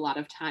take up a lot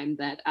of time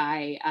that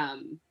I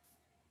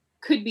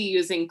could be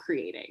using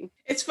creating.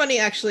 It's funny,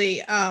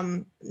 actually,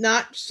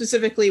 not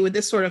specifically with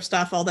this sort of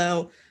stuff,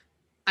 although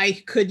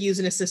I could use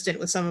an assistant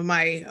with some of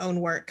my own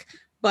work.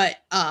 But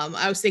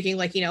I was thinking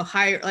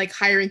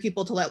hiring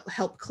people to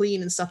help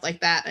clean and stuff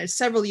like that. And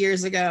several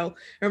years ago,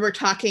 I remember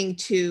talking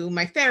to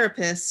my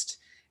therapist,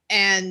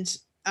 and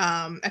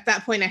at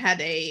that point I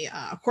had a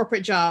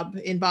corporate job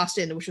in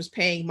Boston, which was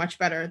paying much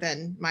better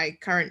than my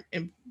current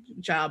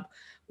job.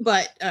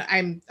 But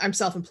I'm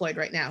self-employed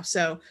right now.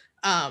 So,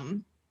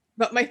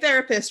 but my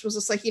therapist was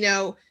just like,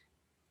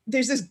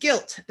 there's this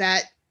guilt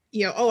that,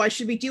 I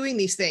should be doing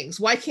these things.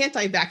 Why can't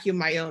I vacuum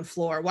my own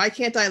floor? Why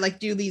can't I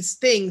do these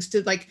things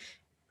to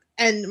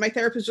and my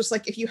therapist was just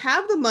like, if you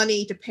have the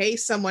money to pay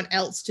someone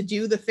else to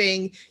do the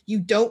thing you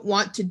don't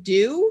want to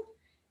do,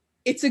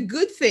 it's a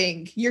good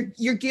thing.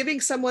 You're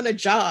giving someone a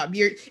job.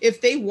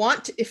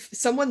 If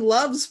someone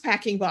loves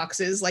packing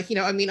boxes, like,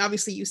 I mean,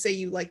 obviously you say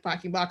you like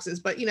packing boxes,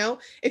 but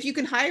if you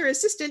can hire an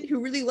assistant who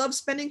really loves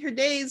spending her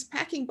days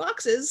packing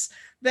boxes,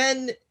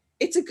 then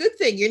it's a good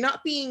thing. You're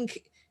not being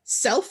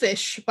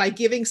selfish by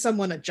giving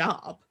someone a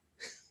job.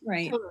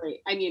 Right.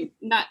 Totally. I mean,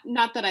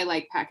 not that I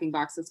like packing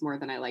boxes more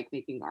than I like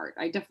making art.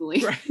 I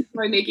definitely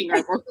enjoy making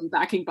art more than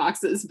packing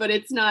boxes, but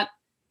it's not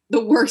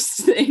the worst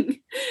thing.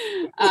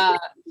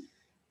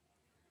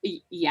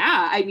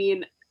 Yeah, I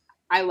mean,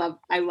 I love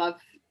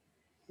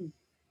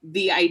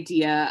the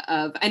idea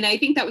of, and I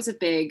think that was a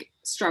big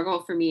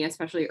struggle for me,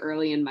 especially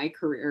early in my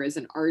career as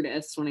an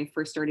artist. When I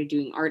first started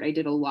doing art, I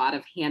did a lot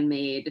of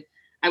handmade.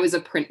 I was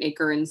a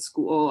printmaker in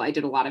school. I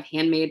did a lot of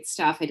handmade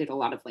stuff. I did a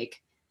lot of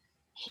like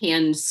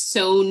hand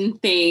sewn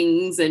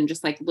things and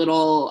just like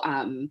little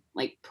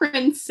like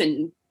prints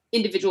and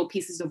individual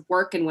pieces of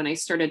work. And when I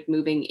started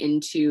moving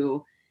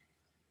into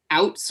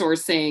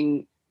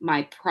outsourcing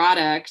my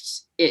product,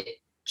 it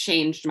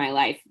changed my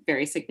life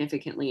very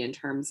significantly in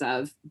terms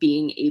of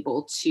being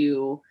able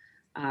to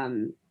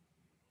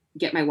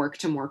get my work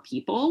to more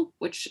people,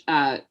 which,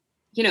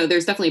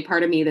 there's definitely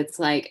part of me that's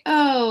like,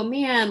 oh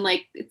man,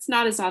 like it's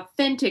not as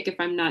authentic if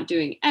I'm not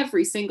doing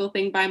every single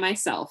thing by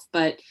myself.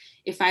 But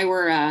if I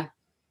were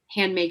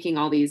hand making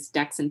all these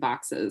decks and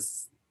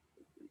boxes,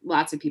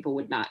 lots of people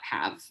would not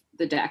have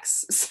the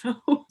decks. So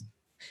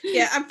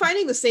yeah, I'm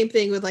finding the same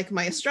thing with like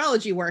my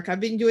astrology work.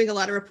 I've been doing a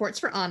lot of reports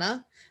for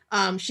Ana.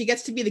 She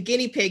gets to be the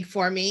guinea pig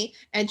for me,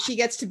 and she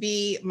gets to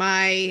be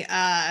my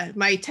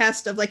my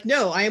test of like,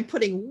 no, I am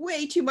putting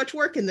way too much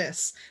work in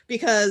this,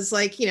 because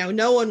like,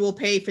 no one will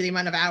pay for the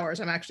amount of hours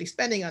I'm actually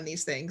spending on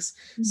these things.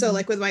 Mm-hmm. So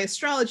like with my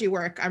astrology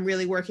work, I'm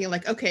really working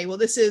like, okay, well,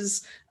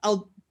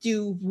 I'll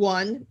do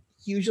one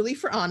usually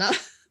for Ana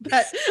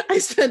that I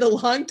spend a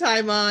long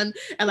time on,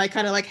 and I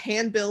kind of like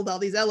hand build all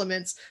these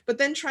elements, but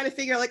then try to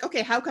figure out like,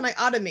 okay, how can I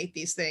automate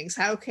these things?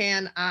 How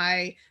can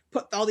I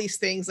put all these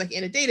things like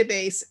in a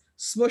database,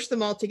 smush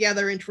them all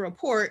together into a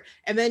report,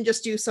 and then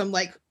just do some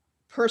like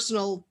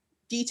personal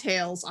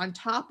details on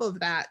top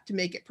of that to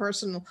make it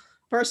personal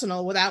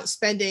without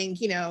spending,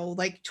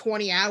 like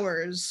 20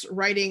 hours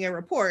writing a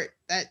report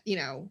that,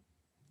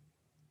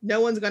 no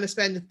one's going to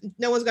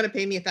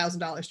pay me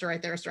 $1,000 to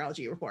write their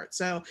astrology report.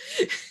 So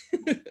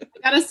I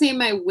gotta say,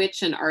 my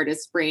witch and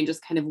artist brain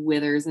just kind of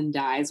withers and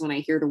dies when I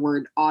hear the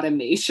word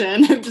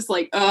automation. I'm just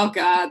like, oh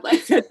God,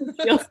 like it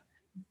feels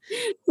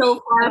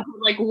so far from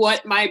like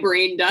what my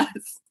brain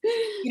does.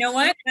 You know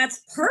what?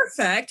 That's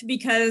perfect,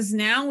 because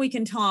now we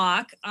can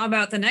talk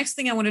about the next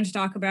thing I wanted to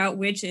talk about,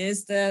 which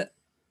is the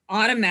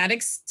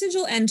automatic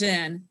sigil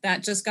engine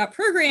that just got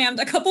programmed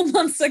a couple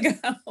months ago.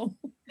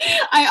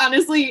 I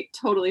honestly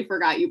totally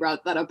forgot you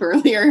brought that up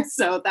earlier,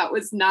 so that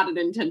was not an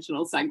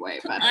intentional segue.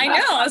 But I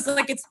know, I was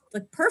like, it's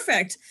like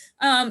perfect.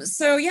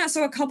 So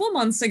a couple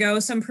months ago,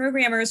 some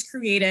programmers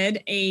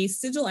created a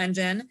sigil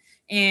engine,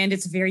 and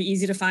it's very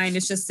easy to find.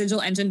 It's just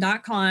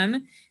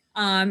sigilengine.com.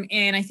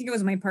 And I think it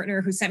was my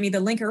partner who sent me the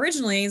link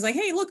originally. He's like,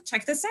 hey, look,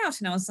 check this out.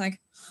 And I was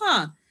like,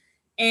 huh.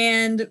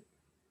 And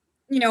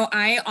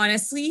I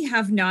honestly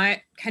have not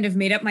kind of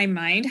made up my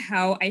mind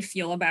how I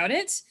feel about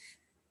it.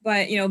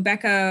 But,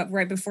 Bekah,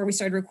 right before we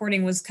started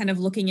recording, was kind of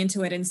looking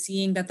into it and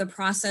seeing that the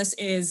process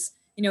is,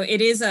 it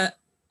is an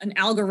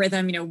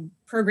algorithm,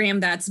 program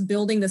that's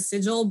building the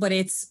sigil, but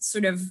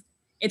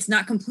it's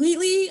not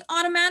completely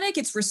automatic.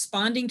 It's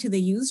responding to the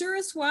user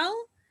as well.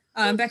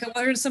 Bekah,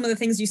 what are some of the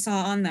things you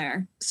saw on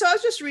there? So I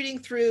was just reading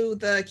through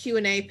the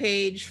Q&A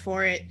page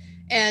for it.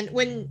 And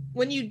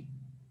when you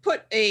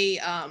put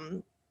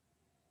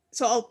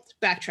so I'll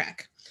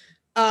backtrack.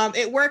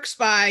 It works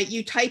by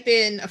you type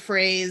in a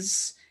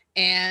phrase,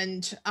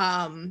 and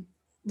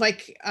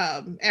like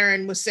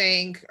Erin was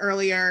saying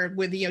earlier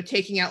with,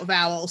 taking out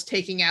vowels,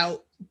 taking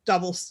out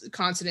double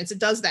consonants, it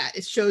does that.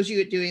 It shows you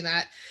it doing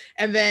that.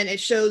 And then it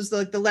shows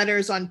the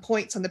letters on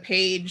points on the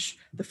page.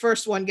 The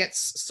first one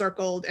gets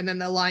circled, and then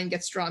the line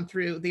gets drawn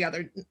through the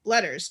other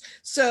letters.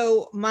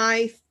 So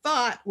my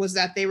thought was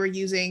that they were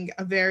using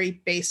a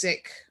very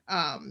basic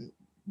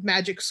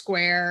magic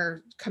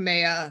square,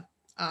 Kamea,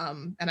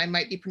 and I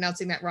might be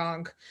pronouncing that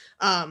wrong,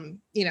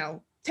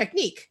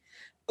 technique,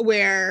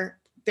 where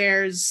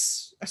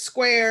there's a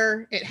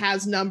square, it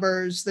has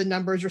numbers, the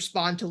numbers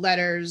respond to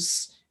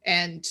letters,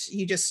 and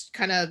you just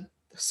kind of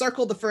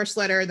circle the first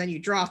letter, and then you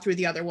draw through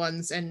the other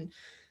ones. And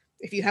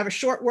if you have a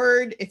short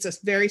word, it's a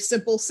very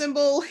simple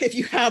symbol. If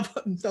you have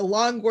the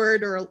long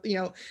word, or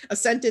a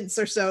sentence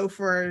or so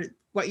for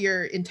what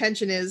your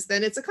intention is,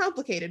 then it's a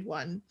complicated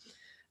one.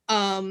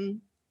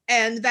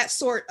 And that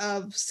sort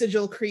of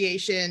sigil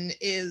creation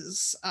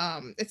is,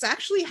 it's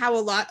actually how a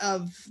lot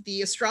of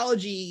the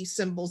astrology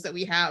symbols that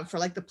we have for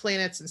like the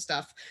planets and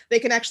stuff, they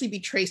can actually be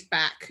traced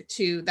back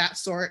to that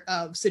sort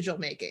of sigil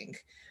making.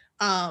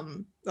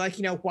 Like,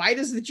 why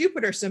does the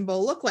Jupiter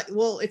symbol look like?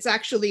 Well, it's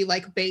actually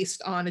like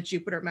based on a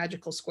Jupiter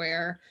magical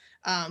square,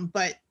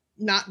 but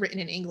not written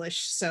in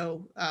English.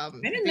 So I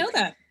didn't know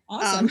that.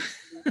 Awesome.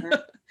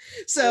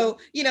 So,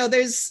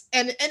 there's,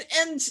 and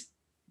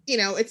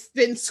it's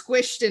been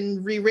squished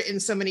and rewritten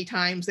so many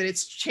times that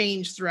it's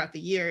changed throughout the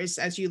years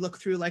as you look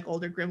through like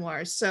older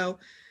grimoires. So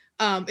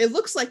it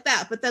looks like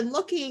that. But then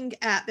looking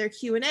at their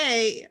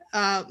Q&A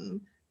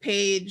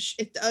page,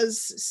 it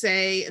does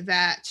say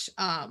that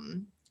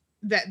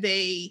that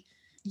they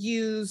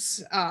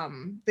use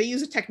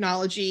a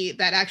technology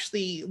that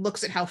actually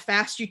looks at how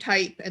fast you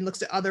type and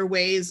looks at other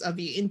ways of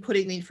you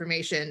inputting the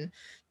information,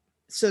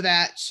 so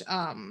that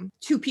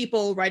two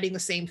people writing the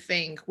same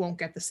thing won't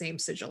get the same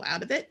sigil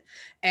out of it.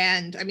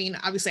 And I mean,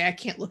 obviously I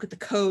can't look at the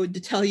code to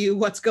tell you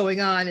what's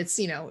going on. It's,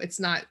 it's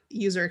not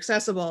user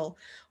accessible,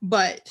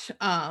 but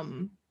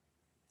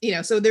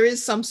so there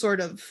is some sort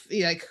of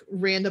like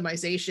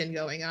randomization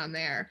going on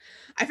there.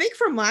 I think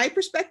from my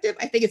perspective,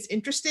 I think it's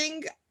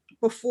interesting.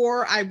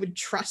 Before I would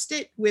trust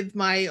it with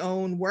my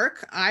own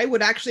work, I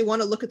would actually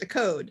want to look at the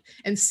code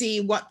and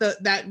see what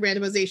that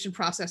randomization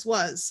process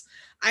was.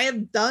 I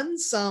have done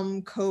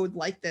some code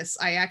like this.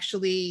 I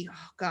actually,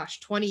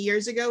 20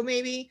 years ago,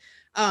 maybe,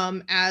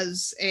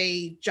 as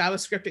a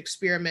JavaScript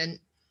experiment,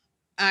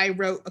 I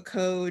wrote a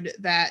code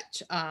that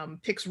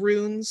picks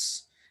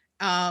runes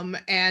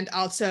and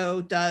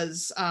also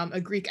does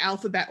a Greek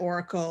alphabet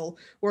oracle,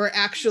 where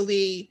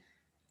actually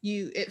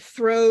it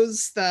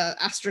throws the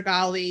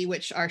astragali,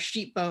 which are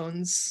sheep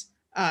bones,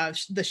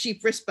 the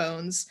sheep wrist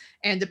bones,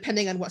 and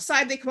depending on what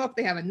side they come up,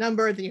 they have a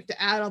number. Then you have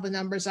to add all the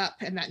numbers up,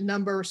 and that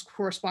number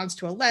corresponds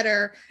to a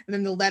letter, and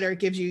then the letter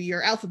gives you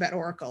your alphabet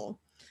oracle.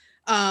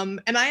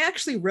 And I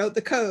actually wrote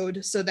the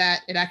code so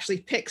that it actually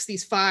picks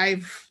these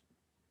 5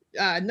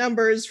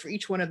 numbers for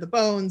each one of the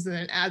bones and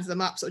then adds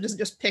them up, so it doesn't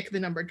just pick the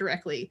number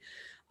directly.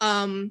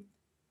 And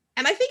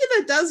I think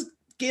that does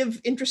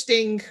give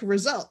interesting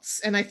results.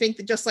 And I think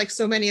that just like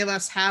so many of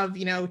us have,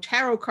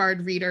 tarot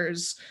card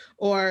readers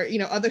or,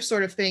 other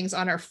sort of things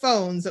on our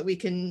phones that we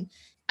can,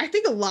 I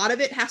think a lot of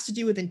it has to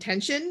do with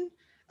intention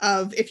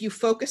of, if you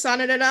focus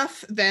on it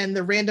enough, then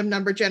the random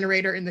number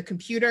generator in the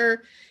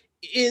computer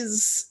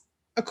is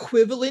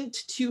equivalent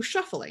to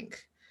shuffling.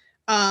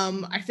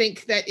 I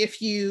think that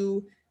if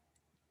you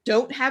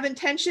don't have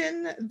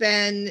intention,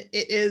 then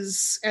it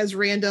is as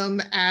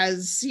random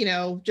as,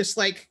 just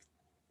like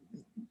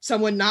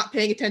someone not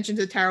paying attention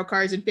to the tarot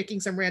cards and picking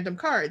some random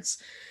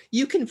cards.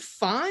 You can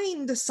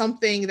find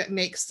something that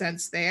makes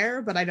sense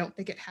there, but I don't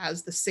think it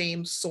has the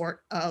same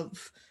sort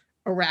of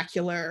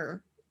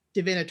oracular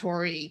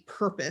divinatory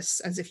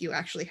purpose as if you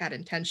actually had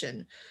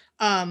intention.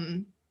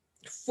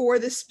 For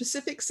this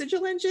specific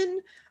sigil engine,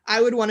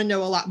 I would want to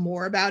know a lot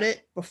more about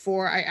it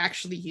before I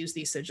actually use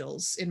these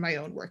sigils in my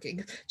own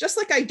working. Just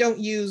like I don't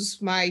use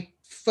my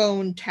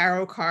phone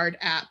tarot card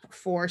app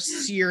for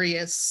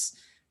serious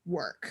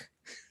work.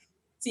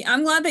 See,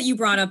 I'm glad that you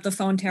brought up the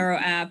phone tarot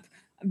app,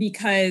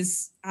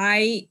 because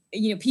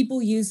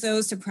people use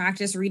those to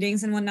practice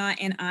readings and whatnot,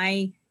 and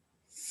I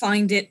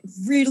find it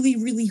really,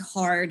 really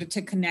hard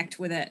to connect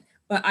with it.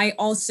 But I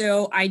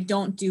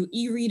don't do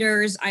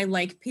e-readers. I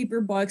like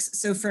paper books.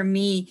 So for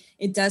me,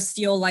 it does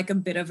feel like a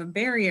bit of a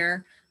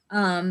barrier.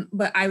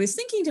 But I was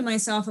thinking to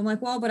myself, I'm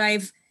like, well, but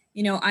I've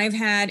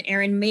had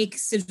Erin make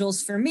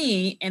sigils for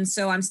me. And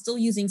so I'm still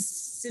using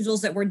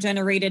sigils that were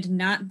generated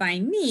not by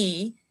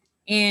me.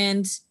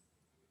 And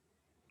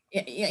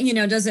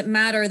does it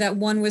matter that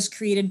one was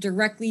created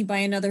directly by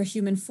another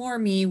human for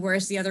me,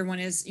 whereas the other one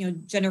is,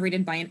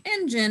 generated by an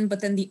engine,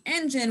 but then the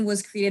engine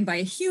was created by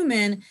a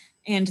human,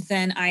 and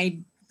then I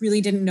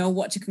really didn't know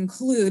what to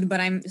conclude, but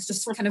I'm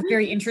just kind of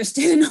very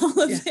interested in all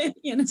of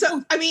it.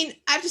 So, I mean,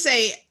 I have to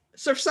say,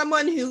 so for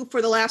someone who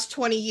for the last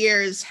 20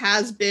 years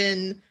has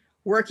been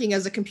working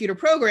as a computer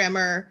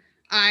programmer,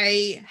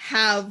 I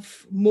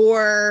have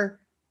more...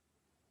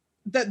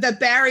 The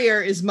barrier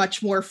is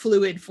much more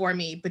fluid for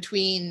me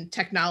between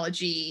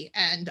technology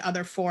and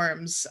other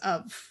forms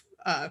of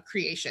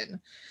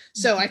creation.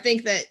 So I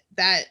think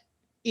that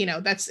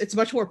it's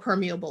much more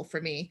permeable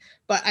for me.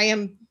 But I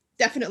am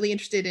definitely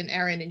interested in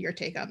Erin and your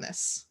take on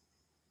this.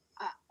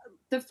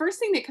 The first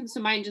thing that comes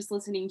to mind, just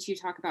listening to you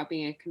talk about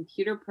being a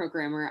computer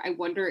programmer, I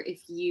wonder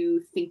if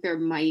you think there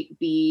might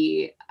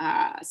be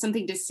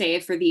something to say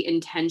for the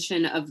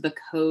intention of the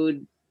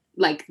code,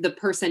 like the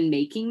person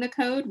making the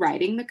code,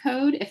 writing the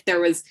code, if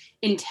there was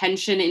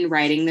intention in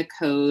writing the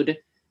code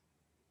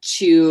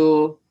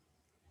to,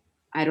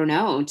 I don't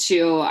know,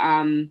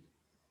 to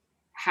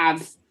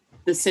have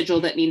the sigil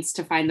that needs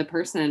to find the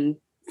person,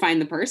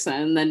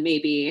 then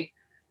maybe.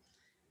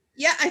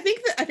 Yeah, I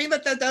think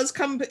that does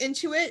come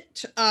into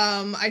it.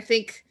 I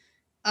think,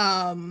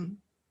 code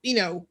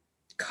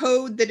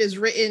that is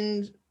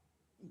written,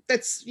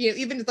 that's,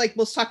 even like,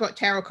 let's talk about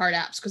tarot card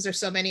apps, because there's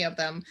so many of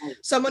them.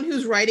 Someone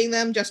who's writing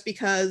them just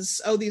because,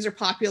 oh, these are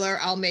popular,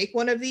 I'll make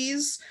one of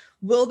these.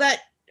 Will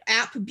that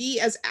app be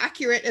as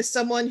accurate as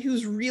someone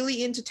who's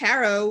really into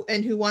tarot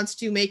and who wants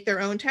to make their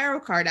own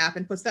tarot card app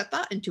and puts that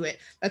thought into it?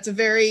 That's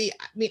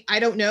I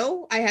don't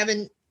know.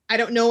 I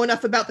don't know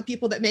enough about the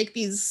people that make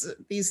these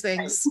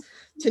things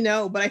to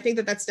know, but I think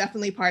that that's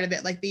definitely part of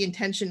it, like the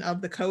intention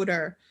of the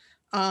coder.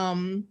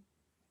 And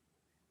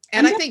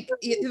I think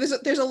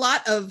there's a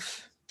lot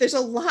of there's a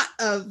lot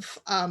of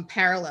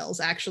parallels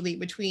actually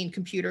between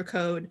computer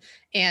code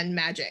and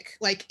magic.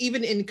 Like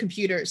even in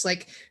computers,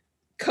 like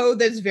code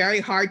that's very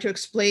hard to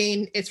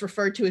explain, it's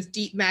referred to as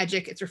deep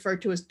magic, it's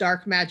referred to as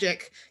dark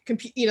magic.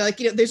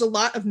 There's a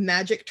lot of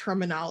magic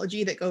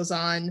terminology that goes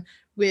on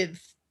with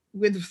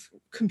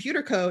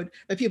computer code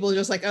that people are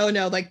just like, oh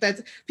no, like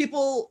that.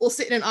 People will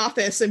sit in an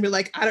office and be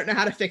like, I don't know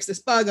how to fix this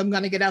bug, I'm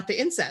gonna get out the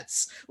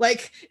incense.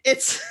 Like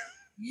it's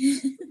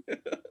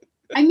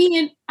I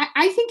mean,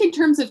 I think in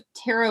terms of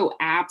tarot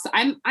apps,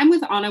 I'm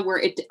with Ana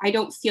where I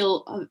don't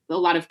feel a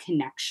lot of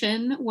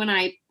connection when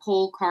I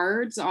pull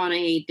cards on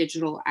a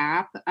digital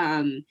app.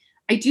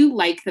 I do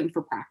like them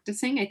for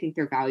practicing. I think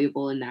they're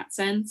valuable in that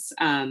sense.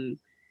 And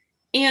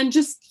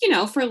just,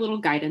 for a little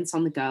guidance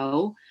on the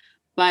go.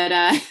 But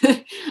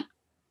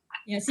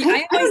yeah, see,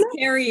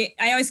 I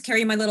always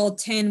carry my little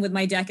tin with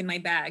my deck in my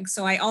bag.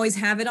 So I always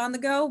have it on the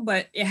go,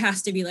 but it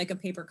has to be like a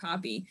paper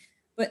copy.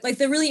 But like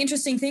the really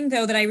interesting thing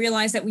though, that I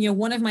realized that,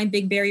 one of my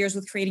big barriers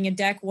with creating a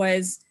deck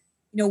was,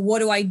 what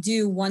do I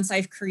do once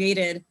I've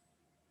created,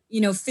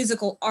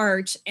 physical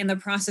art and the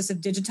process of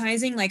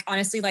digitizing? Like,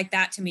 honestly, like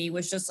that to me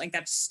was just like,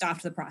 that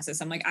stopped the process.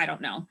 I'm like, I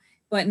don't know.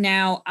 But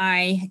now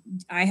I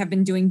have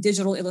been doing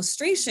digital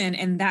illustration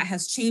and that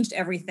has changed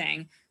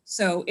everything.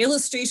 So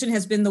illustration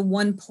has been the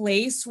one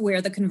place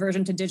where the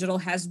conversion to digital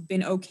has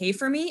been okay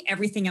for me.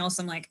 Everything else,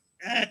 I'm like,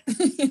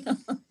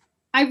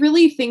 I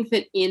really think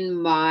that in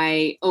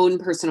my own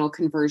personal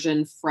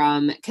conversion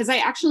because I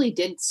actually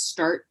did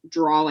start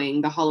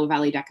drawing the Hollow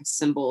Valley deck of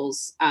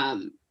symbols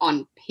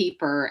on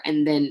paper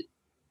and then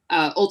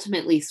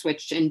ultimately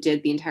switched and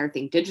did the entire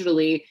thing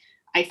digitally.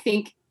 I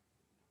think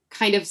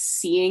kind of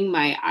seeing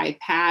my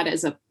iPad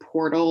as a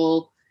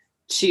portal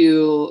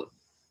to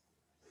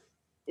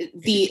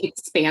the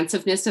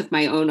expansiveness of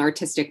my own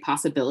artistic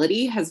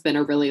possibility has been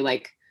a really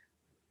like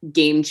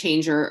game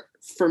changer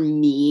for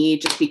me,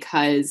 just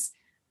because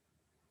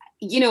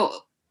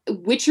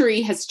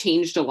witchery has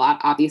changed a lot,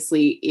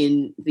 obviously,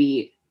 in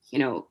the,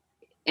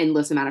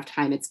 endless amount of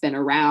time it's been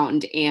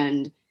around,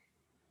 and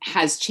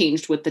has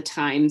changed with the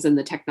times and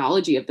the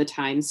technology of the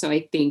time. So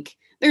I think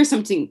there's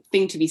something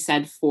to be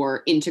said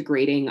for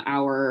integrating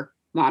our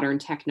modern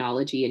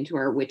technology into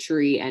our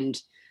witchery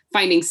and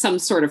finding some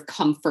sort of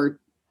comfort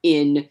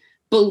in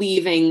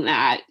believing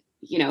that,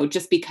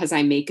 just because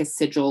I make a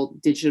sigil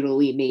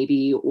digitally,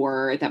 maybe,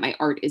 or that my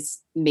art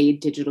is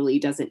made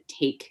digitally doesn't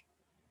take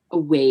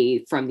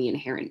away from the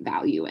inherent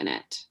value in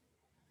it.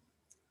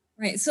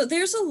 Right. So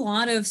there's a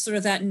lot of sort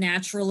of that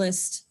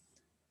naturalist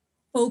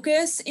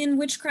focus in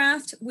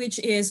witchcraft, which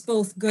is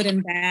both good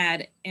and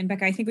bad. And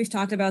Bekah, I think we've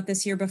talked about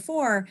this here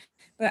before,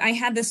 but I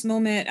had this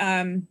moment,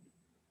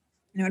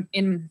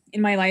 in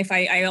my life.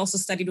 I also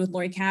studied with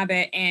Lori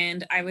Cabot,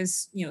 and I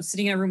was,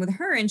 sitting in a room with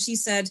her, and she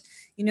said,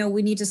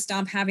 we need to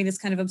stop having this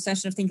kind of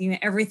obsession of thinking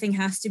that everything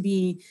has to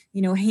be,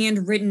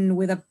 handwritten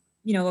with a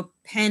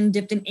pen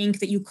dipped in ink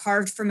that you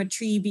carved from a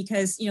tree,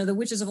 because, the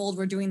witches of old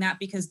were doing that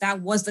because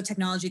that was the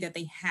technology that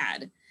they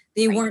had.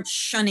 They weren't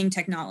shunning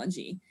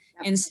technology.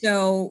 Yep. And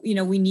so,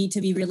 we need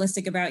to be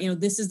realistic about,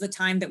 this is the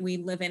time that we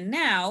live in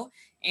now,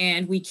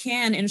 and we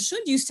can and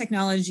should use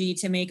technology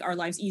to make our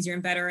lives easier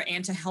and better,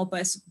 and to help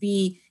us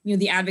be,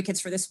 the advocates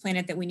for this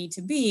planet that we need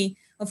to be,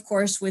 of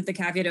course, with the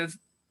caveat of,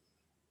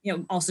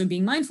 also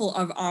being mindful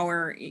of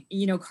our,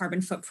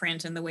 carbon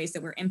footprint and the ways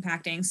that we're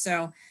impacting.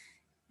 So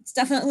it's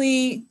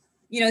definitely,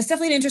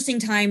 an interesting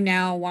time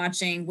now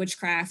watching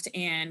witchcraft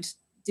and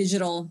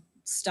digital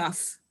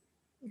stuff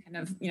kind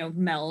of,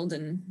 meld.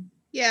 And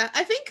yeah,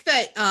 I think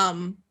that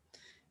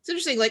it's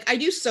interesting. Like, I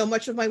do so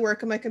much of my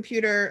work on my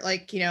computer.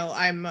 Like,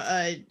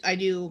 I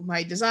do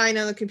my design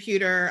on the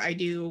computer, I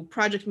do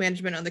project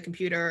management on the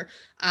computer,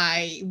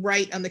 I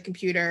write on the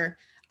computer.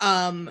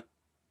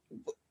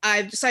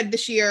 I've decided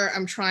this year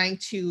I'm trying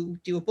to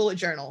do a bullet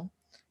journal.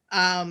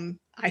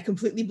 I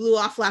completely blew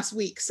off last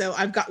week. So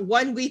I've got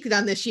 1 week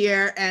done this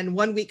year and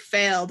 1 week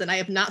failed, and I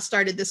have not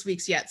started this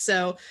week's yet.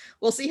 So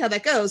we'll see how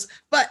that goes.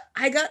 But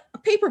I got a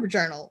paper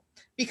journal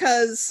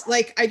because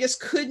like, I just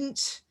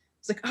couldn't,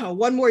 it's like, oh,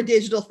 one more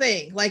digital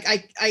thing. Like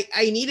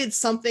I needed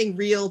something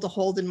real to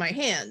hold in my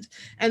hand.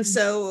 And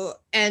so,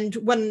 and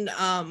when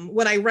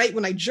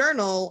I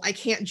journal, I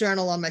can't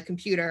journal on my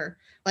computer.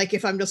 Like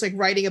if I'm just like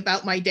writing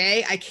about my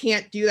day, I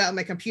can't do that on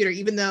my computer,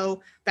 even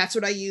though that's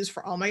what I use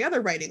for all my other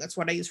writing. That's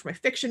what I use for my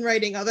fiction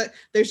writing.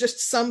 There's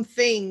just some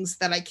things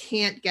that I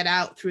can't get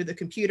out through the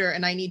computer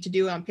and I need to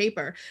do on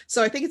paper.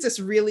 So I think it's this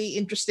really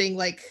interesting,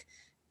 like,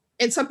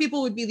 and some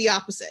people would be the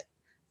opposite.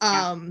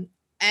 Yeah.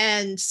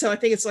 And so I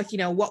think it's like,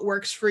 what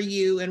works for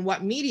you and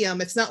what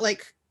medium. It's not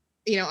like,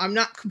 I'm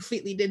not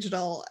completely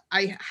digital.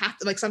 I have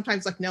to, like,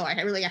 sometimes like, no, I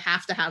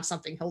have to have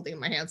something holding in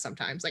my hand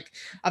sometimes, like,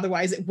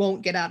 otherwise it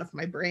won't get out of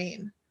my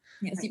brain.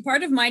 Yeah, see,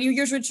 part of my New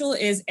Year's ritual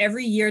is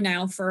every year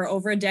now for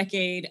over a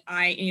decade,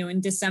 in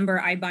December,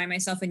 I buy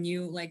myself a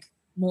new like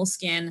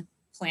moleskin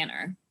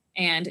planner.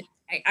 And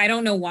I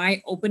don't know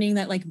why opening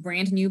that like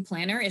brand new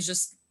planner is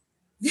just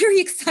very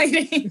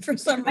exciting for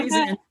some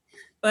reason.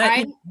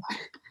 But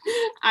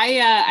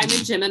I'm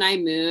a Gemini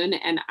moon,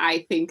 and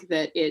I think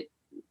that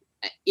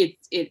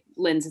it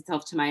lends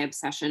itself to my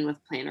obsession with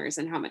planners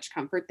and how much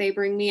comfort they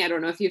bring me. I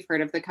don't know if you've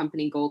heard of the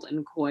company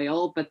Golden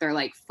Coil, but they're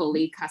like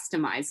fully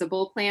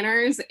customizable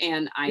planners,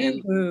 and I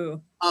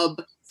am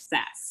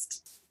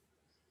obsessed.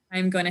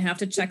 I'm going to have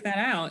to check that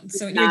out.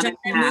 So Not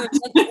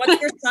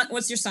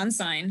what's your sun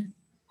sign?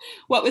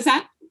 What was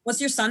that? What's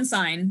your sun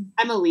sign?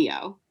 I'm a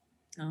Leo.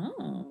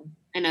 Oh.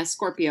 And a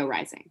Scorpio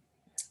rising.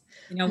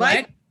 You know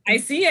what? I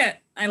see it.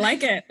 I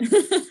like it.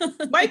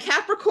 My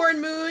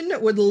Capricorn moon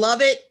would love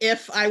it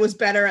if I was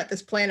better at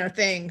this planner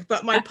thing,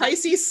 but my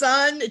Pisces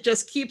sun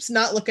just keeps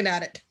not looking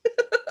at it.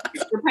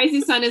 Your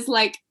Pisces sun is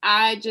like,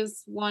 I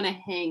just want to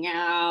hang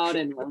out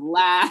and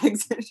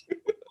relax.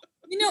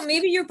 You know,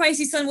 maybe your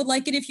Pisces sun would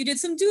like it if you did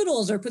some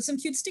doodles or put some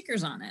cute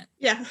stickers on it.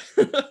 Yeah.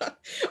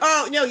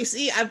 Oh, no, you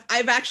see,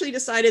 I've actually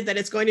decided that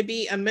it's going to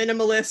be a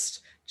minimalist,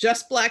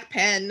 just black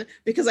pen,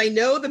 because I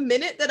know the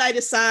minute that I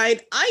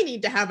decide I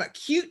need to have a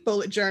cute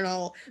bullet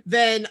journal,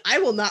 then I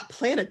will not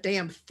plan a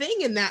damn thing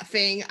in that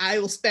thing. I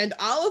will spend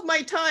all of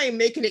my time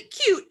making it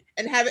cute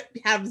and have it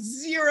have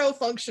zero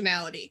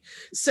functionality.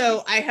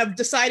 So I have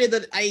decided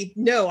that I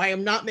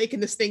am not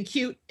making this thing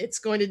cute. It's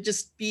going to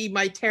just be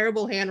my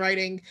terrible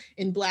handwriting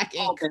in black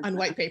ink on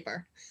white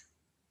paper.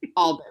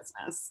 All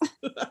business.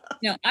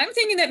 No, I'm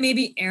thinking that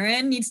maybe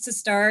Erin needs to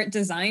start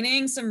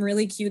designing some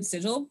really cute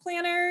sigil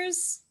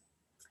planners.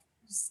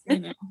 I've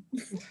definitely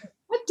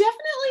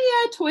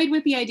toyed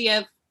with the idea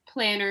of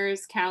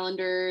planners,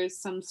 calendars,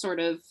 some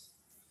sort of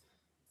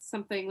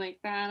something like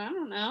that. I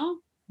don't know.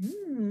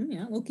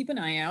 Yeah, we'll keep an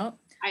eye out.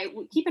 I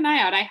will keep an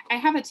eye out. I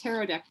have a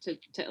tarot deck to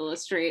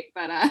illustrate,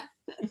 but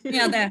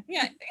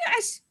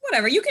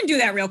whatever. You can do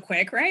that real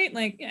quick, right?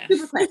 Like, yeah.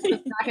 Super quick.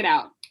 Just knock it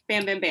out.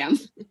 Bam, bam, bam.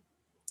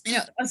 You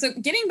know, so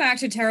getting back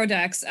to tarot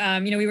decks,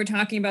 we were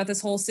talking about this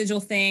whole sigil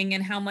thing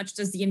and how much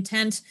does the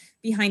intent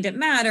behind it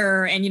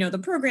matter, and the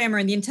programmer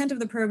and the intent of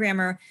the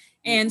programmer.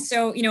 And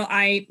so,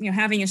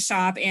 having a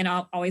shop and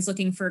always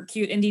looking for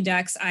cute indie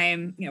decks,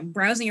 I'm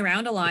browsing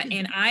around a lot,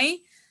 and I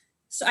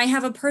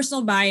have a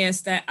personal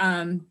bias that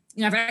I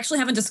actually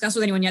haven't discussed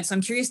with anyone yet, so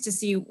I'm curious to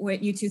see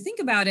what you two think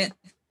about it.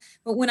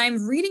 But when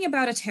I'm reading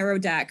about a tarot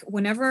deck,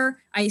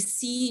 whenever I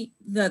see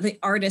the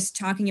artist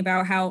talking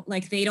about how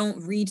like they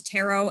don't read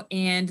tarot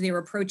and they're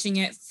approaching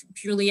it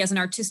purely as an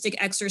artistic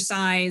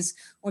exercise,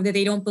 or that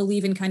they don't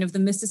believe in kind of the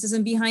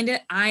mysticism behind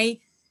it,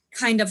 I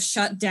kind of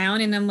shut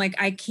down, and I'm like,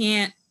 I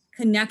can't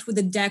connect with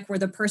a deck where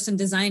the person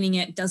designing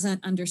it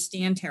doesn't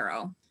understand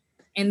tarot.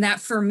 And that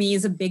for me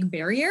is a big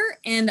barrier.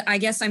 And I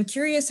guess I'm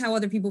curious how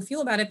other people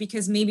feel about it,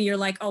 because maybe you're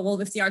like, oh,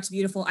 well, if the art's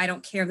beautiful, I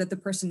don't care that the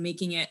person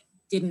making it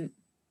didn't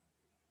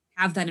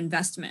have that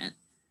investment.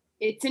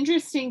 It's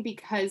interesting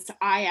because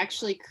I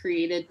actually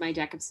created my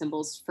deck of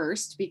symbols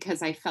first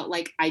because I felt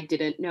like I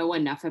didn't know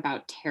enough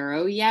about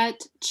tarot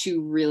yet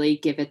to really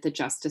give it the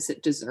justice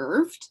it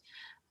deserved.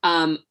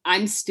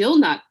 I'm still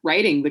not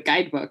writing the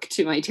guidebook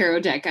to my tarot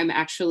deck. I'm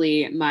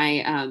actually,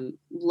 my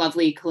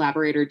lovely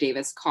collaborator,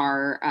 Davis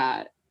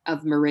Carr,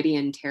 of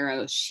Meridian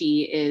Tarot,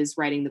 she is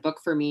writing the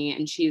book for me,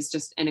 and she's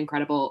just an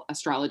incredible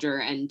astrologer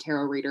and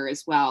tarot reader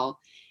as well.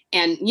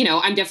 And,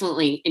 I'm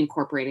definitely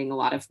incorporating a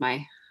lot of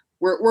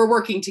we're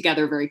working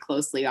together very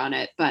closely on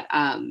it, but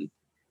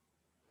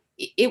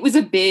it was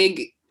a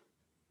big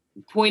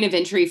point of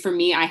entry for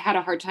me. I had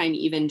a hard time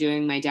even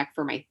doing my deck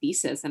for my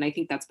thesis. And I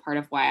think that's part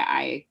of why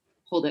I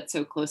hold it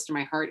so close to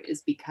my heart,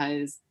 is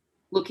because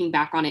looking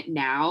back on it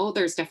now,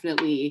 there's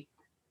definitely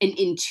an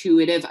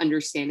intuitive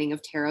understanding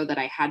of tarot that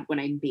I had when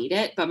I made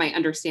it, but my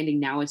understanding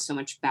now is so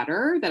much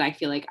better that I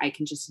feel like I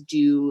can just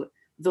do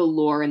the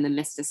lore and the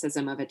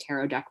mysticism of a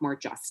tarot deck more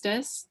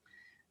justice.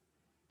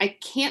 I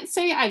can't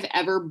say I've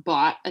ever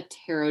bought a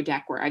tarot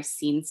deck where I've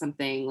seen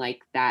something like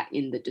that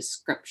in the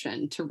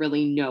description to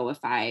really know if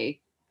I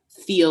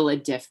feel a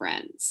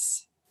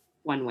difference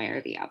one way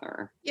or the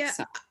other. Yeah,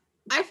 so.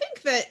 I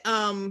think that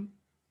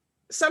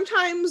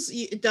sometimes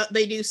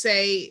they do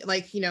say,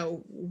 like,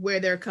 where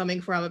they're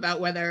coming from about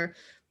whether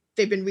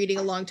they've been reading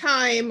a long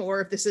time,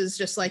 or if this is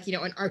just like,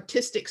 an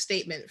artistic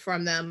statement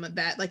from them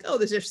that like, oh,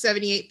 there's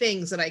 78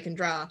 things that I can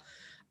draw.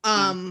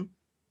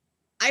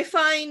 I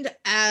find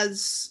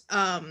as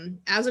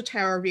a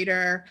tarot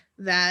reader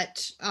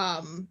that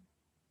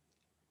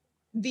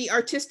the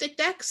artistic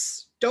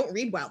decks don't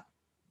read well.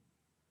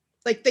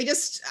 Like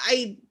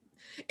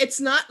it's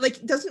not like,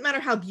 it doesn't matter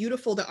how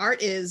beautiful the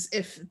art is,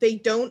 if they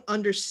don't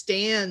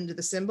understand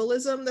the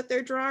symbolism that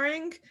they're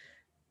drawing,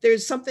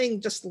 there's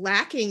something just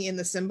lacking in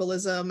the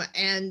symbolism,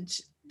 and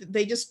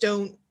they just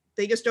don't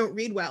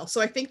read well. So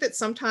I think that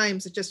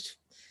sometimes it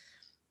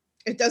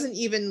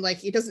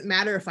doesn't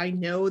matter if I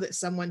know that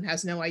someone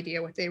has no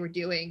idea what they were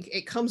doing.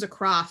 It comes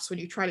across when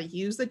you try to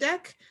use the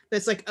deck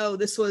that's like, oh,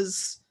 this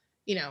was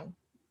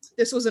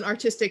an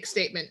artistic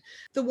statement.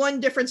 The one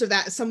difference of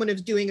that is someone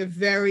is doing a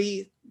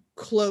very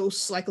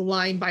close, like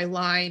line by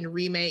line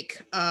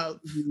remake of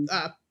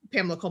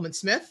Pamela Coleman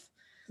Smith.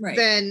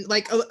 than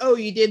like, oh,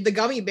 you did the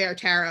gummy bear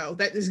tarot.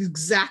 That is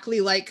exactly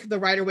like the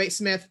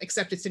Rider-Waite-Smith,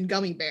 except it's in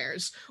gummy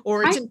bears,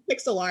 or it's in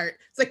pixel art.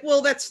 It's like,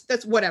 well, that's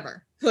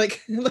whatever.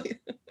 Like,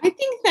 I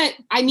think that,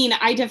 I mean,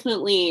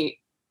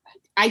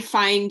 I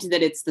find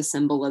that it's the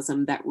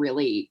symbolism that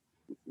really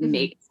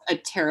makes a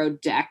tarot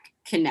deck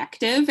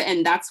connective.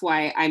 And that's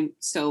why I'm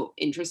so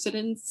interested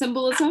in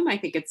symbolism. I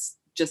think it's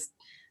just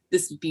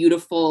this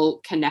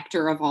beautiful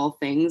connector of all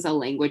things, a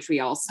language we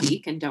all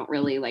speak and don't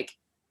really like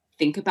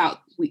think about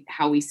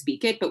how we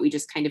speak it, but we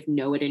just kind of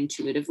know it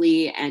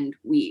intuitively. And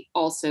we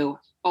also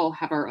all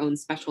have our own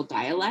special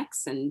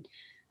dialects and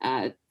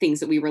things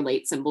that we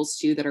relate symbols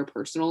to that are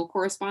personal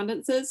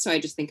correspondences. So I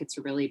just think it's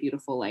a really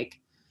beautiful, like,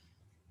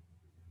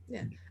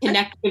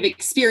 connective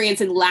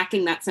experience, and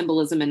lacking that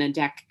symbolism in a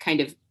deck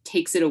kind of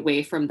takes it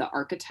away from the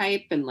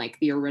archetype and like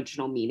the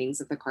original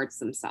meanings of the cards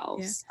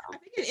themselves. I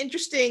think an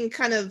interesting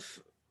kind of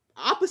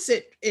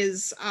opposite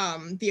is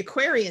the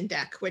Aquarian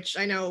deck, which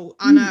I know,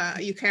 Ana,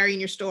 you carry in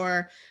your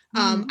store.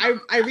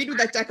 I read with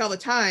that deck all the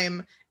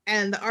time,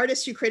 and the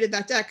artist who created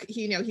that deck,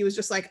 he was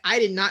just like, I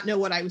did not know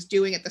what I was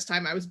doing at this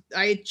time.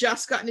 I had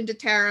just gotten into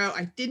tarot.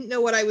 I didn't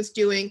know what I was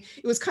doing.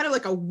 It was kind of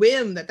like a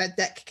whim that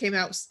deck came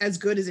out as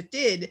good as it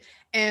did.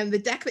 And the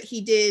deck that he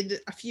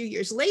did a few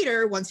years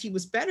later, once he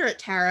was better at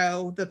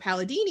tarot, the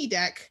Palladini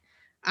deck,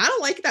 I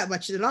don't like that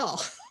much at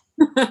all.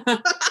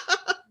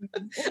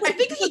 I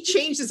think he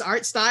changed his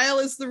art style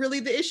is really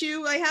the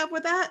issue I have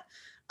with that.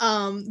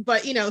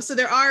 But so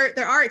there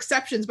are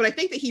exceptions, but I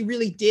think that he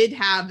really did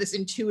have this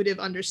intuitive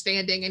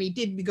understanding, and he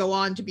did go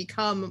on to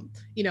become,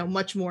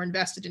 much more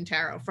invested in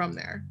tarot from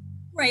there.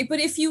 Right, but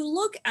if you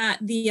look at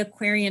the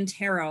Aquarian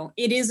tarot,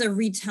 it is a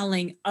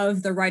retelling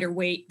of the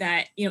Rider-Waite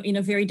that, in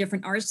a very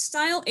different art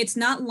style. It's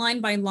not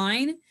line by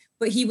line,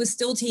 but he was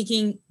still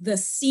taking the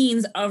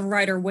scenes of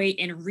Rider-Waite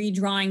and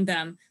redrawing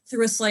them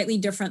through a slightly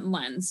different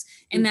lens.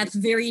 And that's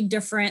very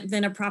different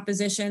than a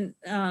proposition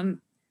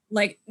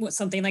like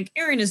something like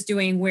Erin is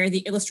doing, where the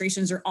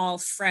illustrations are all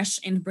fresh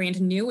and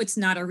brand new. It's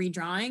not a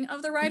redrawing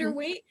of the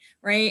Rider-Waite,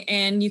 right?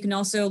 And you can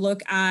also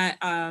look at,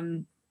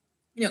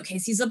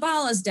 Casey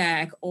Zabala's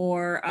deck,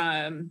 or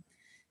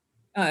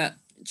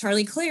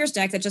Charlie Claire's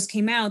deck that just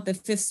came out, the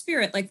Fifth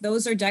Spirit. Like,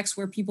 those are decks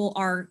where people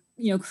are,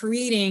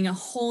 creating a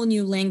whole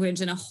new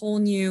language and a whole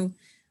new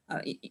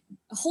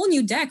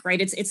deck, right?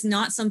 It's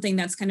not something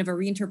that's kind of a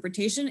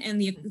reinterpretation.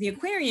 And the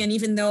Aquarian,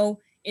 even though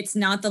it's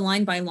not the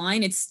line by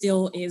line, it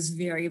still is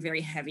very,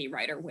 very heavy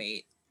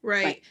Rider-Waite.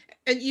 Right.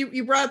 And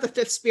you brought up the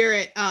Fifth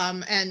Spirit,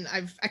 and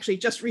I've actually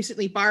just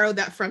recently borrowed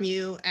that from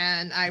you,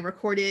 and I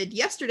recorded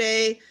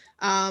yesterday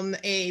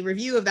a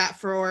review of that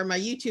for my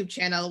YouTube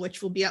channel,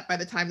 which will be up by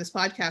the time this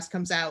podcast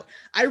comes out.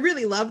 I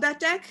really love that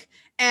deck,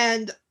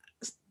 and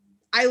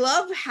I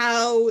love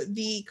how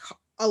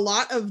a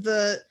lot of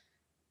the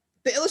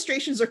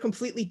illustrations are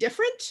completely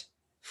different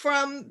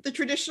from the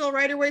traditional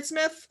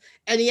Rider-Waite-Smith,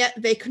 and yet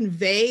they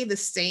convey the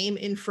same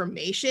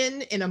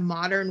information in a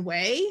modern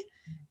way.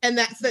 And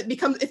that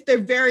becomes, if they're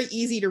very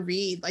easy to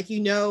read, like,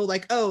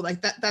 like, oh,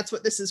 like that's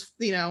what this is,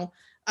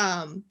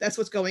 that's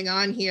what's going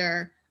on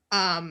here.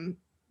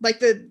 Like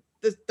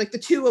the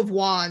Two of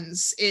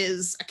Wands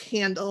is a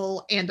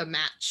candle and a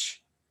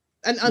match,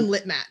 an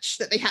unlit match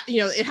that they have,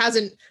 it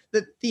hasn't,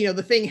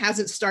 the thing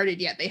hasn't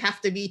started yet. They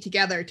have to be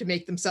together to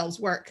make themselves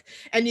work.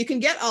 And you can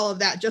get all of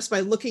that just by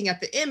looking at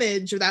the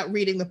image without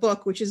reading the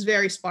book, which is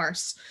very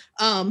sparse.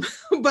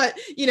 But,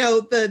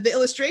 the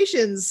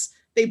illustrations,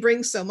 they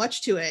bring so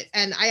much to it.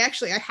 And I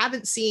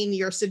haven't seen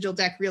your Sigil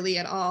deck really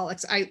at all.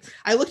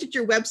 I looked at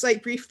your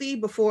website briefly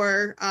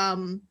before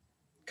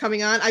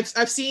coming on.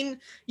 I've seen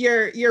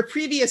your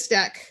previous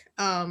deck.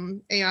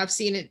 I've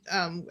seen it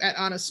at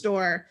Ana's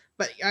store,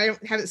 but I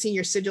haven't seen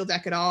your Sigil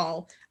deck at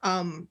all.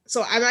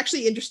 So I'm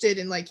actually interested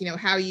in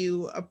how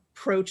you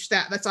approach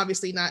that. That's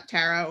obviously not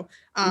tarot,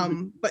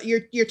 but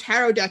your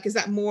tarot deck, is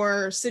that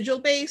more Sigil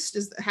based?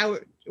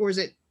 Or is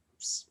it?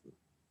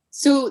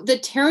 So the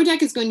tarot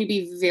deck is going to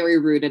be very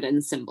rooted in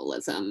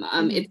symbolism.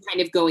 It's kind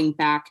of going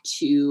back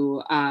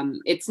to,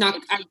 it's not,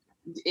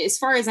 as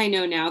far as I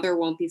know now, there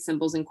won't be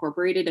symbols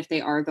incorporated. If they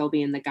are, they'll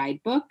be in the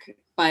guidebook.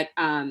 But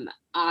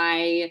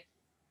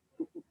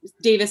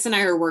Davis and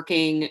I are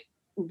working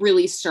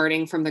really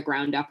starting from the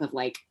ground up of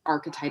like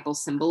archetypal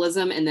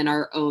symbolism, and then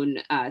our own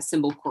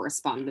symbol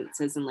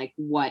correspondences and like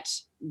what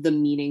the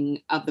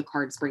meaning of the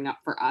cards bring up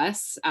for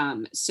us.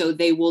 So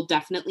they will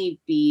definitely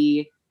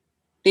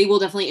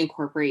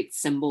incorporate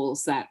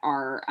symbols that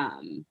are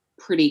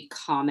pretty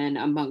common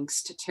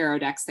amongst tarot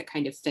decks that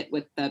kind of fit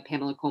with the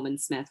Pamela Coleman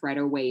Smith,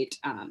 Rider-Waite,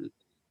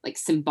 like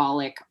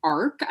symbolic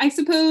arc, I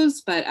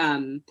suppose. But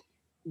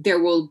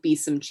there will be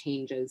some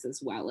changes as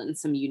well, and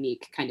some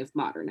unique kind of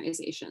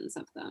modernizations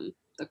of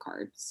the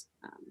cards.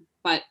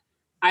 But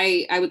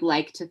I would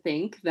like to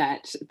think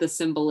that the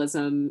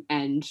symbolism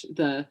and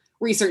the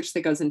research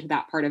that goes into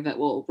that part of it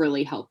will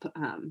really help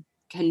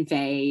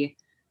convey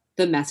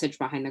the message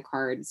behind the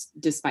cards,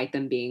 despite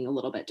them being a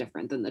little bit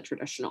different than the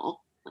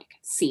traditional like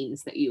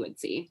scenes that you would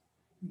see.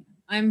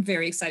 I'm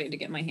very excited to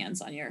get my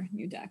hands on your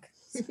new deck.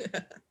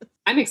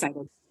 I'm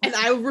excited. I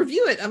and I will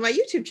review it on my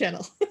YouTube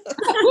channel.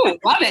 Oh, I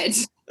love it.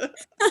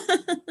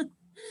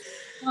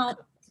 Well,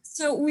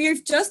 so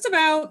we've just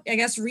about, I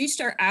guess,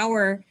 reached our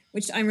hour,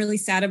 which I'm really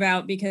sad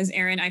about because,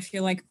 Erin, I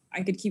feel like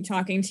I could keep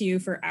talking to you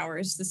for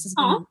hours. This has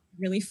been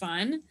really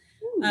fun.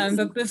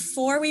 But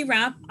before we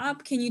wrap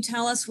up, can you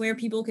tell us where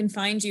people can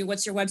find you?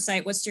 What's your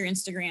website? What's your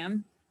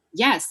Instagram?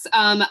 Yes,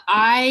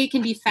 I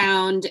can be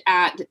found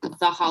at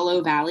The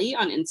Hollow Valley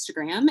on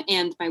Instagram,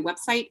 and my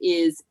website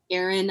is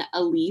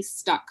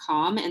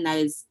erinalise.com, and that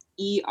is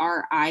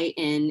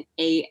ERINALISE.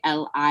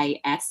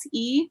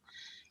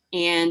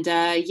 And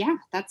yeah,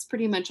 that's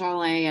pretty much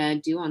all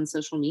I do on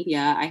social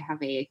media. I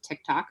have a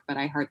TikTok, but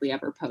I hardly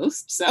ever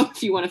post. So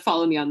if you want to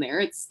follow me on there,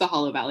 it's The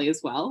Hollow Valley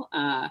as well.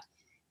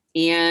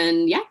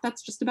 And yeah,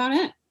 that's just about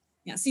it.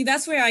 Yeah, see,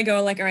 that's where I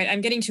go, like, all right,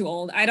 I'm getting too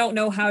old. I don't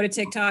know how to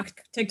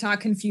TikTok. TikTok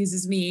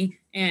confuses me.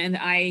 And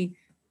I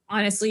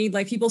honestly,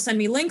 like, people send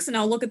me links and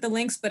I'll look at the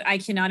links, but I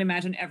cannot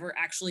imagine ever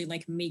actually,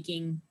 like,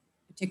 making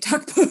a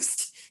TikTok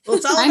post. Well,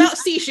 it's all about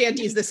sea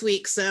shanties this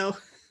week, so.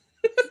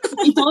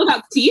 It's all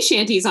about sea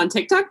shanties on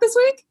TikTok this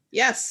week?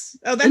 Yes.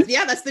 Oh,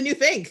 that's the new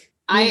thing.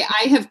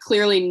 I have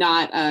clearly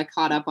not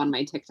caught up on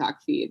my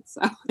TikTok feed, so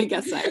I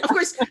guess Of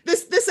course,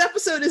 this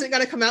episode isn't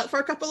going to come out for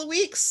a couple of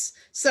weeks,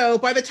 so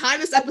by the time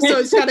this episode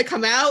is going to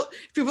come out,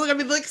 people are going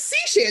to be like, sea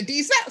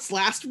shanties, that was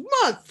last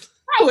month.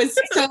 That was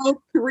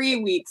so 3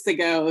 weeks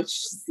ago,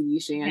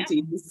 sea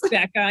shanties.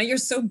 Yeah, Bekah, you're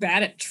so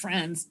bad at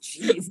trends.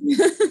 Jeez.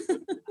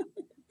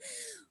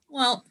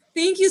 Well,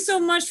 thank you so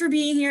much for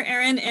being here,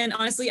 Erin. And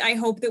honestly, I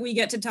hope that we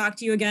get to talk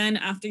to you again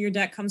after your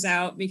deck comes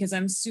out because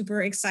I'm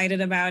super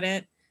excited about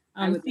it.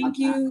 Thank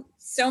you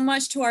so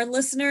much to our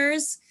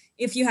listeners.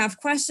 If you have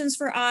questions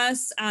for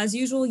us, as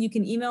usual, you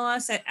can email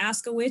us at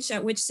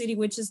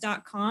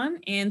askawitch@witchcitywitches.com.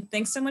 And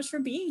thanks so much for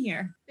being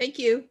here. Thank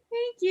you.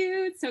 Thank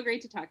you. It's so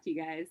great to talk to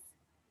you guys.